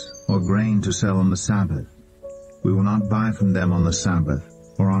merchandise or grain to sell on the Sabbath, we will not buy from them on the Sabbath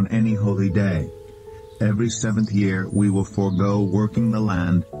or on any holy day. Every 7th year we will forego working the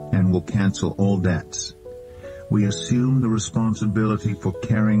land and will cancel all debts. We assume the responsibility for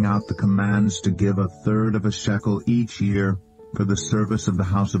carrying out the commands to give 1/3 of a shekel each year for the service of the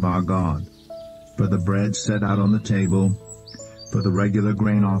house of our God, for the bread set out on the table, for the regular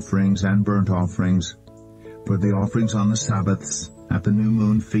grain offerings and burnt offerings, for the offerings on the Sabbaths, at the new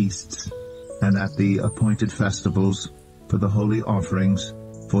moon feasts, and at the appointed festivals, for the holy offerings,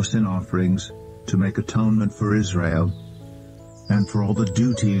 for sin offerings, to make atonement for Israel, and for all the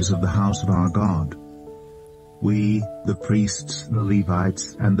duties of the house of our God. We, the priests, the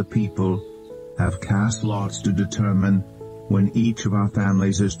Levites, and the people, have cast lots to determine when each of our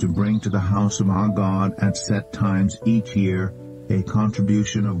families is to bring to the house of our God at set times each year a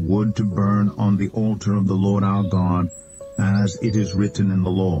contribution of wood to burn on the altar of the Lord our God, as it is written in the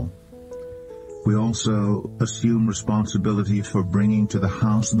law. We also assume responsibility for bringing to the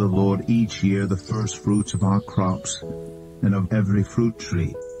house of the Lord each year the first fruits of our crops and of every fruit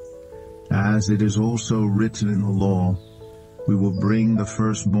tree. As it is also written in the law, we will bring the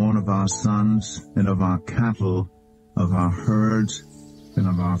firstborn of our sons and of our cattle, of our herds, and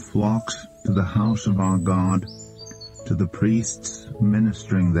of our flocks to the house of our God, to the priests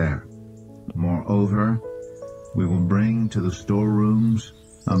ministering there. Moreover, we will bring to the storerooms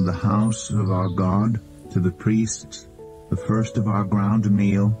of the house of our God, to the priests, the first of our ground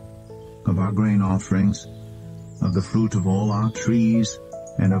meal, of our grain offerings, of the fruit of all our trees,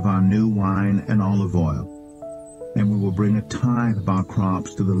 and of our new wine and olive oil. And we will bring a tithe of our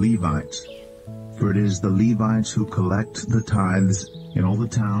crops to the Levites, for it is the Levites who collect the tithes in all the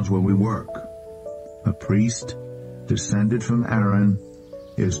towns where we work. A priest, descended from Aaron,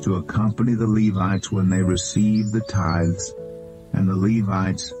 is to accompany the Levites when they receive the tithes, And the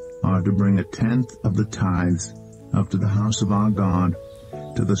Levites are to bring 1/10 of the tithes up to the house of our God,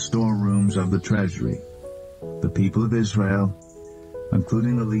 to the storerooms of the treasury. The people of Israel,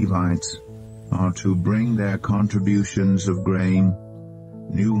 including the Levites, are to bring their contributions of grain,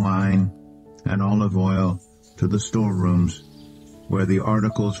 new wine, and olive oil to the storerooms, where the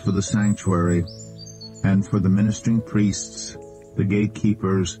articles for the sanctuary and for the ministering priests, the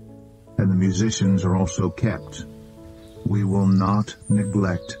gatekeepers, and the musicians are also kept. We will not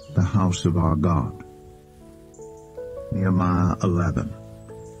neglect the house of our God. Nehemiah 11.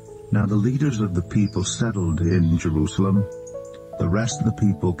 Now the leaders of the people settled in Jerusalem. The rest of the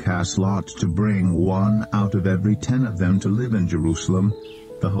people cast lots to bring 1 out of every 10 of them to live in Jerusalem,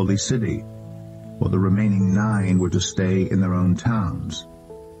 the holy city, while the remaining 9 were to stay in their own towns.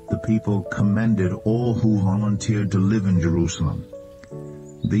 The people commended all who volunteered to live in Jerusalem.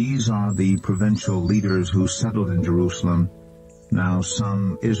 These are the provincial leaders who settled in Jerusalem. Now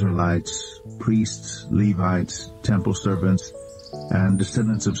some Israelites, priests, Levites, temple servants, and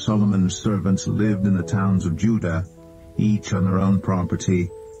descendants of Solomon's servants lived in the towns of Judah, each on their own property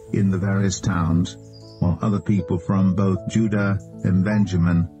in the various towns, while other people from both Judah and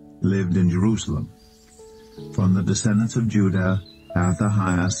Benjamin lived in Jerusalem. From the descendants of Judah,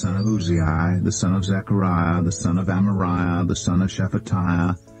 Athahiah, son of Uzziah, the son of Zechariah, the son of Amariah, the son of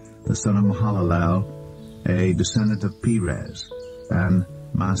Shephatiah, the son of Mahalalel, a descendant of Perez, and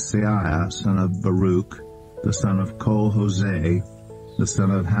Maaseiah, son of Baruch, the son of Kol-Hoseh, the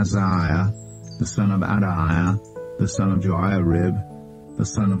son of Haziah, the son of Adaiah, the son of Joiarib, the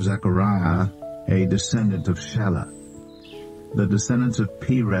son of Zechariah, a descendant of Shelah. The descendants of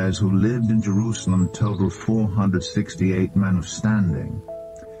Perez who lived in Jerusalem totaled 468 men of standing.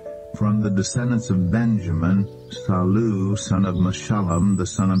 From the descendants of Benjamin, Salu, son of Meshullam, the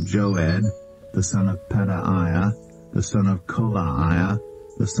son of Joed, the son of Pedaiah, the son of Kolaiah,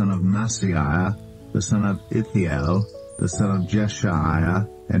 the son of Maaseiah, the son of Ithiel, the son of Jeshaiah,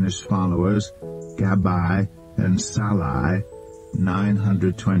 and his followers, Gabbai and Salai,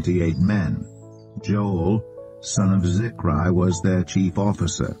 928 men. Joel, son of Zichri, was their chief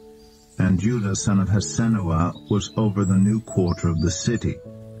officer, and Judah, son of Hasenuah, was over the new quarter of the city.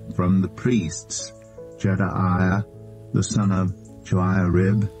 From the priests, Jedaiah, the son of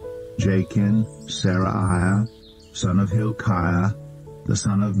Joiarib, Jachin, Seraiah, son of Hilkiah, the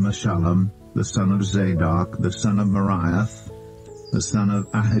son of Meshullam, the son of Zadok, the son of Meriath, the son of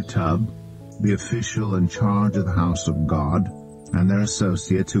Ahitub, the official in charge of the house of God, and their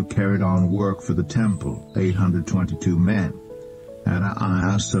associates who carried on work for the temple, 822 men.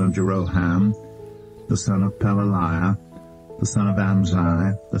 Adaiah, son of Jeroham, the son of Pelaliah, the son of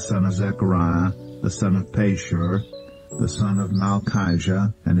Amzai, the son of Zechariah, the son of Pashur, the son of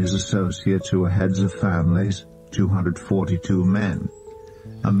Malchijah, and his associates who were heads of families, 242 men.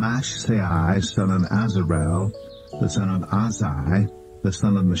 Amashsai, son of Azarel, the son of Azai, the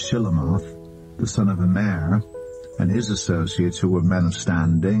son of Meshillemoth, the son of Immer, and his associates who were men of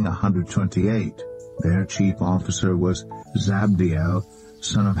standing, 128. Their chief officer was Zabdiel,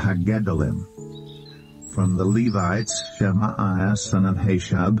 son of Haggedolim. From the Levites, Shemaiah, son of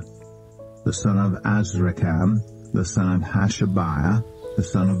Hashab, the son of Azrikam, the son of Hashabiah, the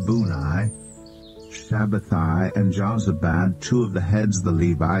son of Bunai, Shabbathai, and Jozabad, 2 of the heads of the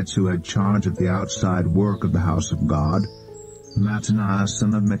Levites who had charge of the outside work of the house of God, Mattaniah,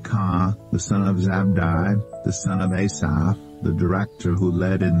 son of Micah, the son of Zabdi, the son of Asaph, the director who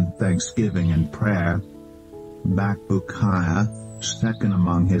led in thanksgiving and prayer, Bakbukiah, second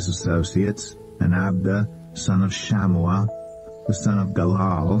among his associates, and Abda, son of Shammua, the son of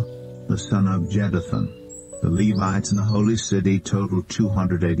Galal, the son of Jeduthun. The Levites in the holy city totaled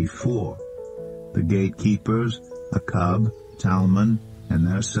 284. The gatekeepers, Akub, Talmon, and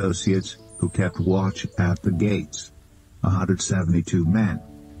their associates who kept watch at the gates, 172 men.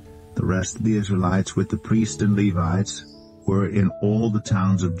 The rest of the Israelites with the priests and Levites were in all the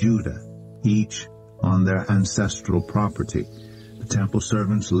towns of Judah, each on their ancestral property. The temple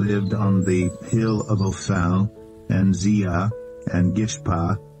servants lived on the hill of Ophel, and Ziah and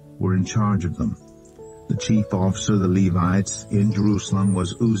Gishpa were in charge of them. The chief officer of the Levites in Jerusalem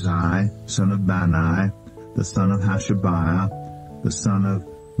was Uzzi, son of Bani, the son of Hashabiah, the son of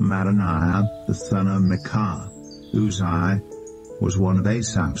Mattaniah, the son of Micah. Uzzi was one of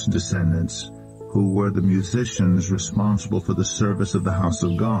Asaph's descendants, who were the musicians responsible for the service of the house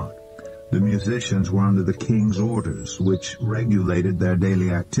of God. The musicians were under the king's orders, which regulated their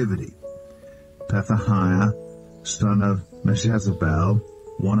daily activity. Pethahiah, son of Meshezabel,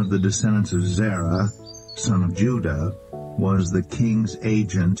 one of the descendants of Zerah, son of Judah, was the king's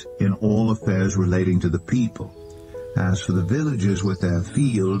agent in all affairs relating to the people. As for the villages with their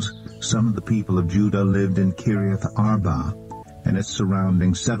fields, some of the people of Judah lived in Kiriath Arba, and its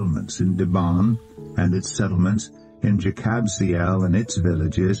surrounding settlements, in Dibon, and its settlements, in Jekabzeel and its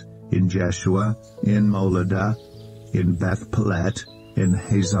villages, in Jeshua, in Moladah, in Beth Pelet, in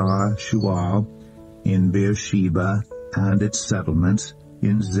Hazar Shual, in Beersheba and its settlements,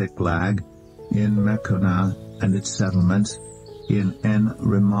 in Ziklag, in Mechonah and its settlements, in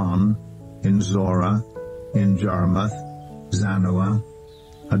En-Rimmon, in Zorah, in Jarmuth, Zanoah,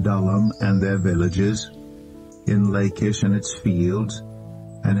 Adullam and their villages, in Lachish and its fields,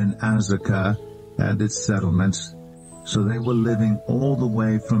 and in Azekah and its settlements. So they were living all the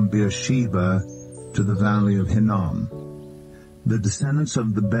way from Beersheba to the valley of Hinnom. The descendants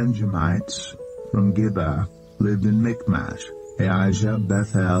of the Benjamites from Gibeah lived in Michmash, Aijah,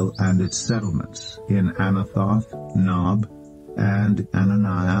 Bethel and its settlements, in Anathoth, Nob, and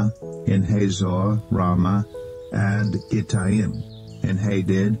Ananiah, in Hazor, Ramah, and Gittaim, in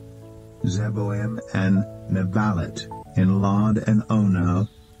Hadid, Zeboim and Nebalit, in Lod and Ono,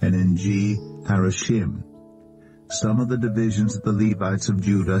 and in Harashim. Some of the divisions of the Levites of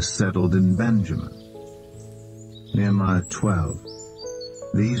Judah settled in Benjamin. Nehemiah 12.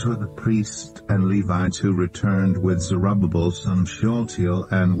 These were the priests and Levites who returned with Zerubbabel son of Shealtiel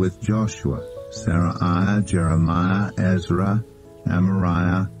and with Joshua, Seraiah, Jeremiah, Ezra,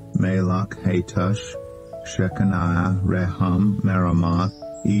 Amariah, Malach, Hatush, Shechaniah, Rehum, Meremoth,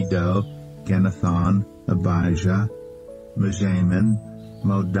 Edo, Genathon, Abijah, Mijamin,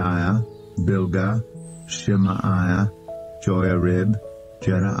 Modiah, Bilgah, Shemaiah, Joiarib,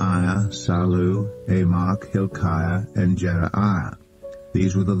 Jedaiah, Salu, Amok, Hilkiah, and Jedaiah.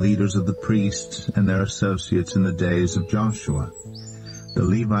 These were the leaders of the priests and their associates in the days of Joshua. The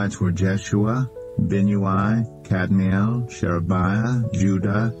Levites were Jeshua, Binnui, Kadmiel, Sherebiah,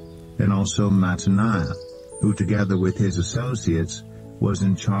 Judah, and also Mattaniah, who together with his associates was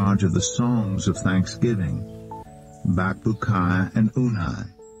in charge of the songs of thanksgiving. Bakbukai and Unai,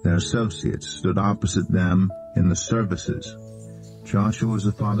 their associates, stood opposite them in the services. Joshua was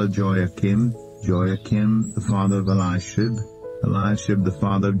the father of Joachim, Joachim the father of Eliashib, Eliashib the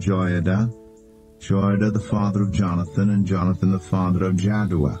father of Joiada, Joiada the father of Jonathan, and Jonathan the father of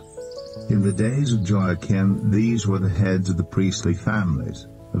Jaddua. In the days of Joachim, these were the heads of the priestly families: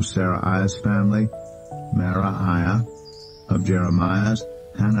 of Seraiah's family, Meraiah; of Jeremiah's,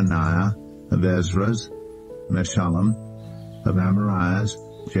 Hananiah; of Ezra's, Meshullam; of Amariah's,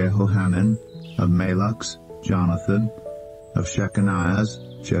 Jehohanan; of Malach's, Jonathan; of Shechaniah's,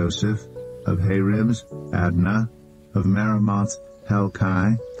 Joseph; of Harim's, Adnah; of Meremoth's,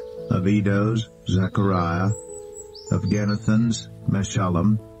 Helkai; of Edo's, Zechariah; of Genathon's,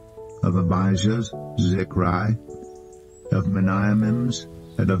 Meshullam; of Abijah's, Zichri; of Meniamim's,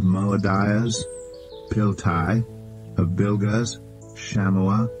 and of Moadiah's, Piltai; of Bilgah's,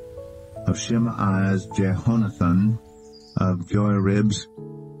 Shammua; of Shemaiah's, Jehonathan; of Joiarib's,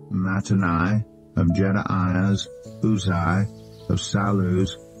 Mattani; of Jedaiah's, Uzai; of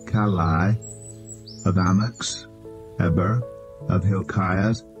Salu's, Kalai; of Amok's, Eber; of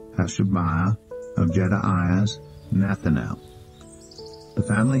Hilkiah's, Hashabiah; of Jedaiah's, Nethanel. The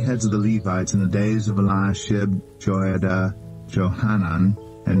family heads of the Levites in the days of Eliashib, Joiada, Johanan,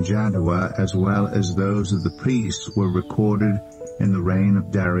 and Jaddua, as well as those of the priests, were recorded in the reign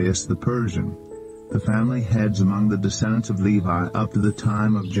of Darius the Persian. The family heads among the descendants of Levi up to the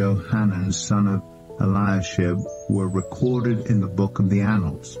time of Johanan son of Eliashib were recorded in the book of the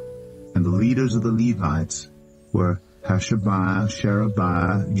Annals. And the leaders of the Levites were Hashabiah,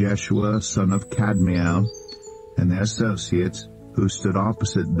 Sherebiah, Jeshua son of Kadmiel, and their associates, who stood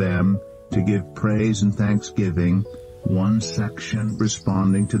opposite them to give praise and thanksgiving, one section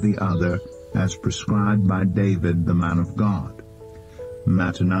responding to the other, as prescribed by David the man of God.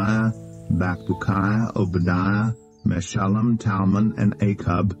 Mattaniah, Bakbukiah, Obadiah, Meshullam, Talmon, and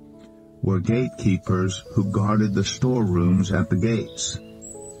Akub were gatekeepers who guarded the storerooms at the gates.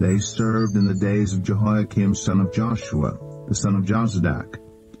 They served in the days of Jehoiakim son of Joshua, the son of Jozadak,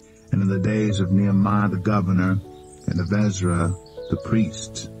 and in the days of Nehemiah the governor, and of Ezra the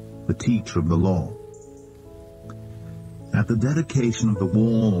priest, the teacher of the law. At the dedication of the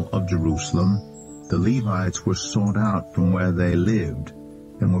wall of Jerusalem, the Levites were sought out from where they lived,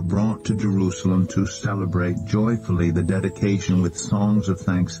 and were brought to Jerusalem to celebrate joyfully the dedication with songs of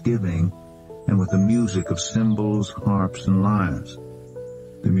thanksgiving, and with the music of cymbals, harps, and lyres.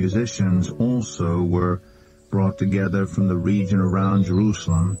 The musicians also were brought together from the region around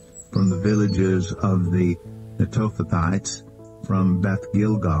Jerusalem, from the villages of the Netophathites, from Beth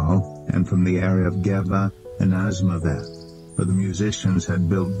Gilgal, and from the area of Geba and Azmaveth, for the musicians had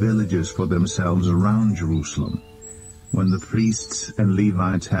built villages for themselves around Jerusalem. When the priests and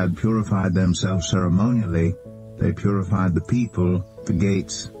Levites had purified themselves ceremonially, they purified the people, the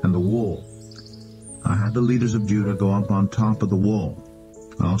gates, and the wall. I had the leaders of Judah go up on top of the wall.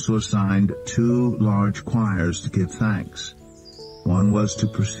 I also assigned 2 large choirs to give thanks. One was to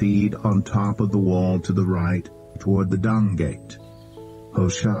proceed on top of the wall to the right toward the dung gate.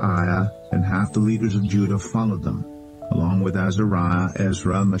 Hoshaiah and half the leaders of Judah followed them, along with Azariah,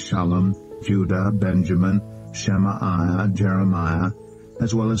 Ezra, Meshullam, Judah, Benjamin, Shemaiah, Jeremiah,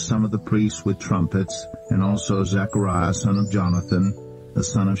 as well as some of the priests with trumpets, and also Zechariah, son of Jonathan, the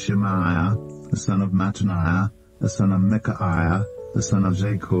son of Shemaiah, the son of Mattaniah, the son of Micaiah, the son of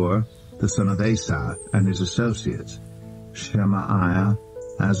Zakur, the son of Asaph, and his associates, Shemaiah,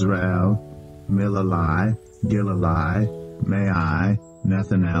 Azrael, Milalai, Gilalai, Mai,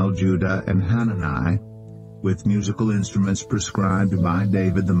 Nethanel, Judah, and Hanani, with musical instruments prescribed by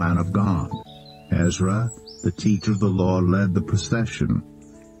David the man of God. Ezra, the teacher of the law, led the procession.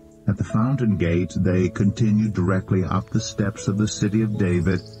 At the fountain gate they continued directly up the steps of the city of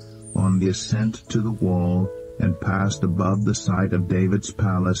David on the ascent to the wall, and passed above the site of David's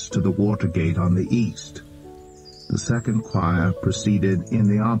palace to the water gate on the east. The second choir proceeded in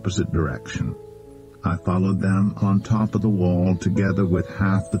the opposite direction. I followed them on top of the wall together with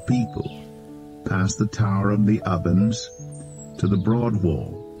half the people, past the tower of the ovens, to the broad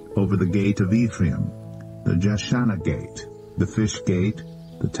wall, over the gate of Ephraim, the Jeshanah gate, the fish gate,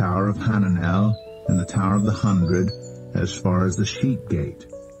 the tower of Hananel, and the tower of the 100, as far as the sheep gate.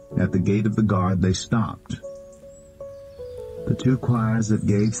 At the gate of the guard they stopped. The 2 choirs that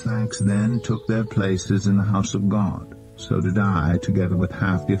gave thanks then took their places in the house of God. So did I, together with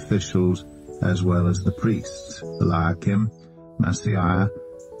half the officials, as well as the priests, Eliakim, Maaseiah,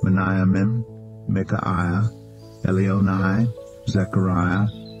 Meniamim, Micaiah, Elionai, Zechariah,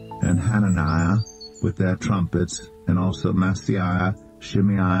 and Hananiah, with their trumpets, and also Maaseiah,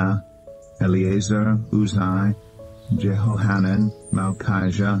 Shemaiah, Eleazar, Uzai, Jehohanan,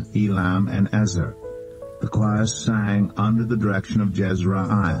 Malchijah, Elam, and Ezer. The choirs sang under the direction of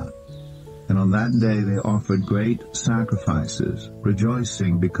Jezreiah. And on that day they offered great sacrifices,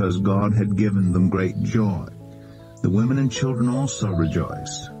 rejoicing because God had given them great joy. The women and children also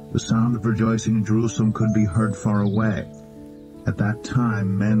rejoiced. The sound of rejoicing in Jerusalem could be heard far away. At that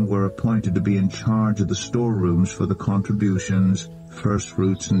time men were appointed to be in charge of the storerooms for the contributions, first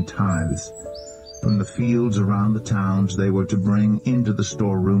fruits, and tithes. From the fields around the towns they were to bring into the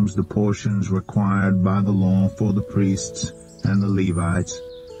storerooms the portions required by the law for the priests and the Levites,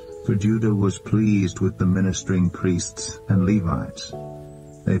 for Judah was pleased with the ministering priests and Levites.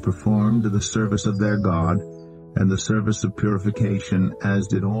 They performed the service of their God and the service of purification, as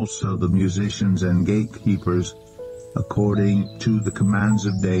did also the musicians and gatekeepers, according to the commands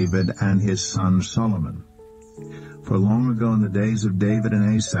of David and his son Solomon. For long ago in the days of David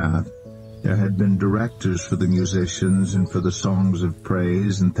and Asaph, there had been directors for the musicians and for the songs of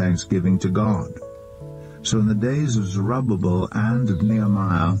praise and thanksgiving to God. So in the days of Zerubbabel and of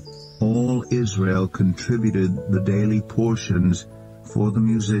Nehemiah, all Israel contributed the daily portions for the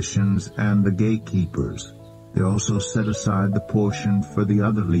musicians and the gatekeepers. They also set aside the portion for the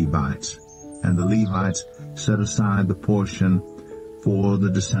other Levites, and the Levites set aside the portion for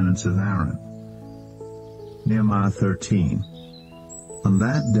the descendants of Aaron. Nehemiah 13. On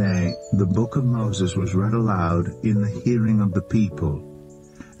that day the book of Moses was read aloud in the hearing of the people,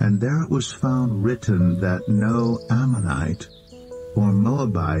 and there it was found written that no Ammonite or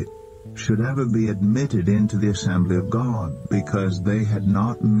Moabite should ever be admitted into the assembly of God, because they had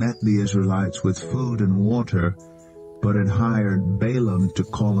not met the Israelites with food and water, but had hired Balaam to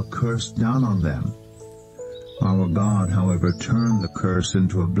call a curse down on them. Our God, however, turned the curse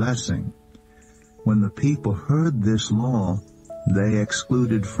into a blessing. When the people heard this law, they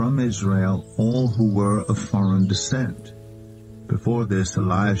excluded from Israel all who were of foreign descent. Before this,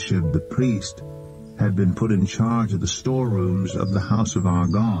 Eliashib the priest had been put in charge of the storerooms of the house of our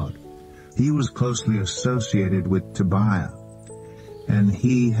God. He was closely associated with Tobiah, and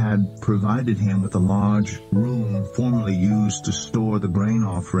he had provided him with a large room formerly used to store the grain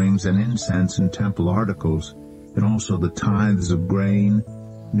offerings and incense and temple articles, and also the tithes of grain,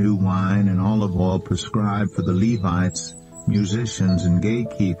 new wine, and olive oil prescribed for the Levites, musicians, and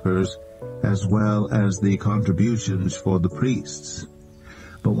gatekeepers, as well as the contributions for the priests.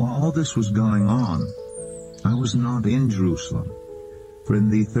 But while all this was going on, I was not in Jerusalem. For in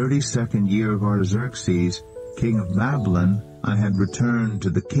the 32nd year of Artaxerxes, king of Babylon, I had returned to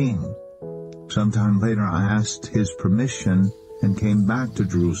the king. Sometime later I asked his permission and came back to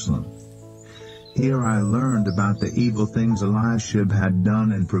Jerusalem. Here I learned about the evil things Eliashib had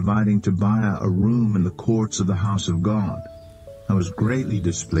done in providing Tobiah a room in the courts of the house of God. I was greatly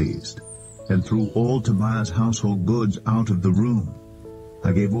displeased, and threw all Tobiah's household goods out of the room.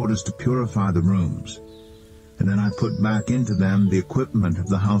 I gave orders to purify the rooms, and then I put back into them the equipment of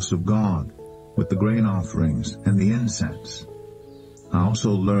the house of God, with the grain offerings and the incense. I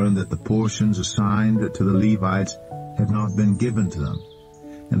also learned that the portions assigned to the Levites had not been given to them,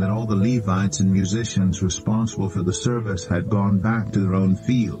 and that all the Levites and musicians responsible for the service had gone back to their own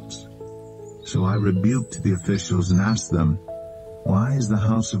fields. So I rebuked the officials and asked them, "Why is the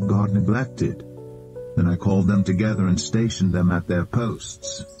house of God neglected?" Then I called them together and stationed them at their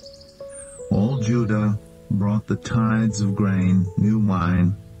posts. All Judah brought the tithes of grain, new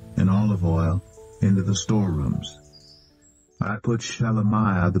wine, and olive oil into the storerooms. I put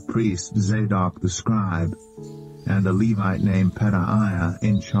Shelemiah the priest, Zadok the scribe, and a Levite named Pedaiah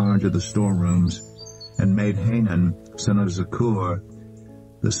in charge of the storerooms, and made Hanan, son of Zakur,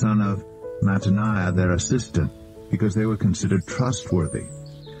 the son of Mattaniah, their assistant, because they were considered trustworthy.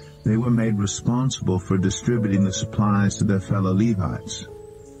 They were made responsible for distributing the supplies to their fellow Levites.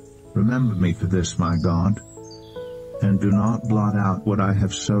 Remember me for this, my God, and do not blot out what I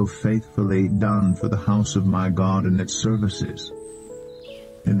have so faithfully done for the house of my God and its services.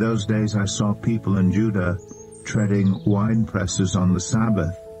 In those days I saw people in Judah treading wine presses on the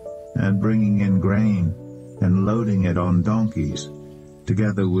Sabbath, and bringing in grain, and loading it on donkeys,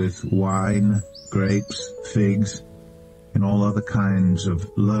 together with wine, grapes, figs, and all other kinds of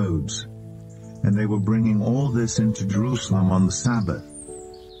loads. And they were bringing all this into Jerusalem on the Sabbath.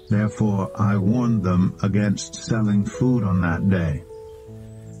 Therefore I warned them against selling food on that day.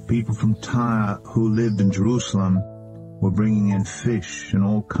 People from Tyre who lived in Jerusalem were bringing in fish and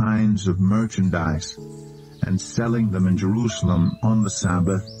all kinds of merchandise, and selling them in Jerusalem on the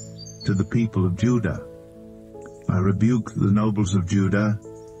Sabbath to the people of Judah. I rebuked the nobles of Judah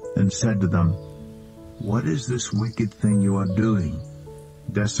and said to them, "What is this wicked thing you are doing,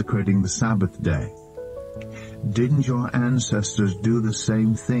 desecrating the Sabbath day? Didn't your ancestors do the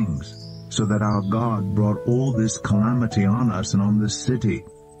same things, so that our God brought all this calamity on us and on this city?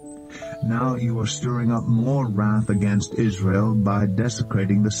 Now you are stirring up more wrath against Israel by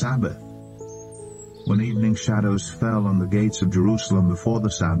desecrating the Sabbath." When evening shadows fell on the gates of Jerusalem before the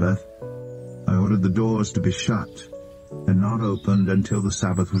Sabbath, I ordered the doors to be shut, and not opened until the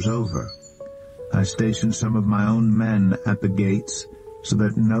Sabbath was over. I stationed some of my own men at the gates, so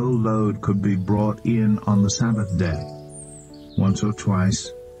that no load could be brought in on the Sabbath day. Once or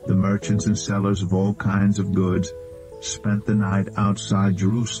twice, the merchants and sellers of all kinds of goods spent the night outside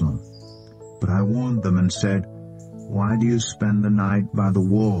Jerusalem. But I warned them and said, "Why do you spend the night by the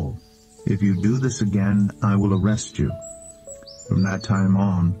wall? If you do this again, I will arrest you." From that time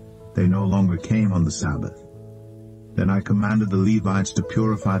on, they no longer came on the Sabbath. Then I commanded the Levites to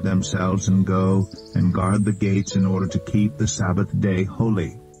purify themselves and go and guard the gates in order to keep the Sabbath day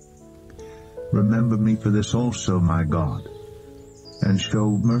holy. Remember me for this also, my God, and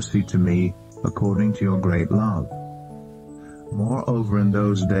show mercy to me according to your great love. Moreover, in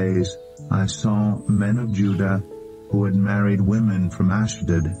those days I saw men of Judah who had married women from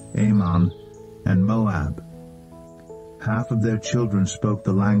Ashdod, Ammon, and Moab. Half of their children spoke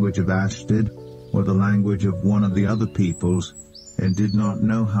the language of Ashdod, or the language of one of the other peoples, and did not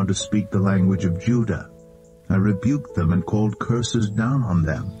know how to speak the language of Judah. I rebuked them and called curses down on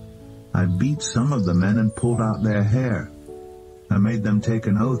them. I beat some of the men and pulled out their hair. I made them take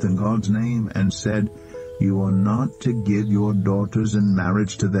an oath in God's name and said, "You are not to give your daughters in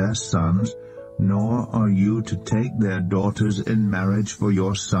marriage to their sons, nor are you to take their daughters in marriage for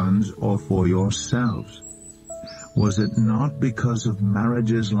your sons or for yourselves." Was it not because of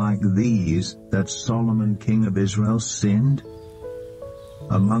marriages like these that Solomon king of Israel sinned?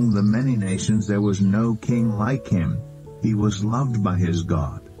 Among the many nations there was no king like him. He was loved by his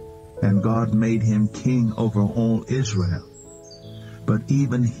God, and God made him king over all Israel. But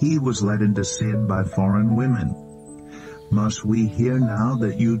even he was led into sin by foreign women. Must we hear now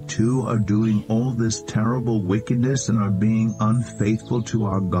that you too are doing all this terrible wickedness and are being unfaithful to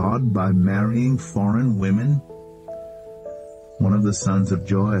our God by marrying foreign women? One of the sons of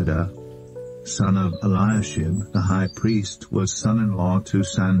Joiada, son of Eliashib, the high priest, was son-in-law to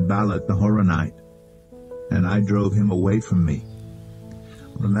Sanballat the Horonite, and I drove him away from me.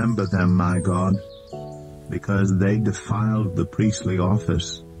 Remember them, my God, because they defiled the priestly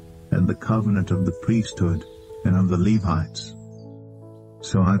office and the covenant of the priesthood and of the Levites.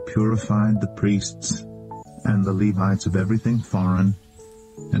 So I purified the priests and the Levites of everything foreign,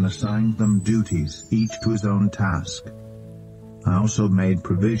 and assigned them duties, each to his own task. I also made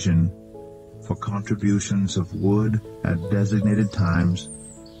provision for contributions of wood at designated times,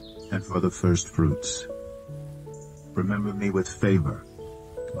 and for the first fruits. Remember me with favor,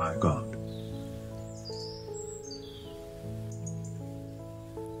 my God.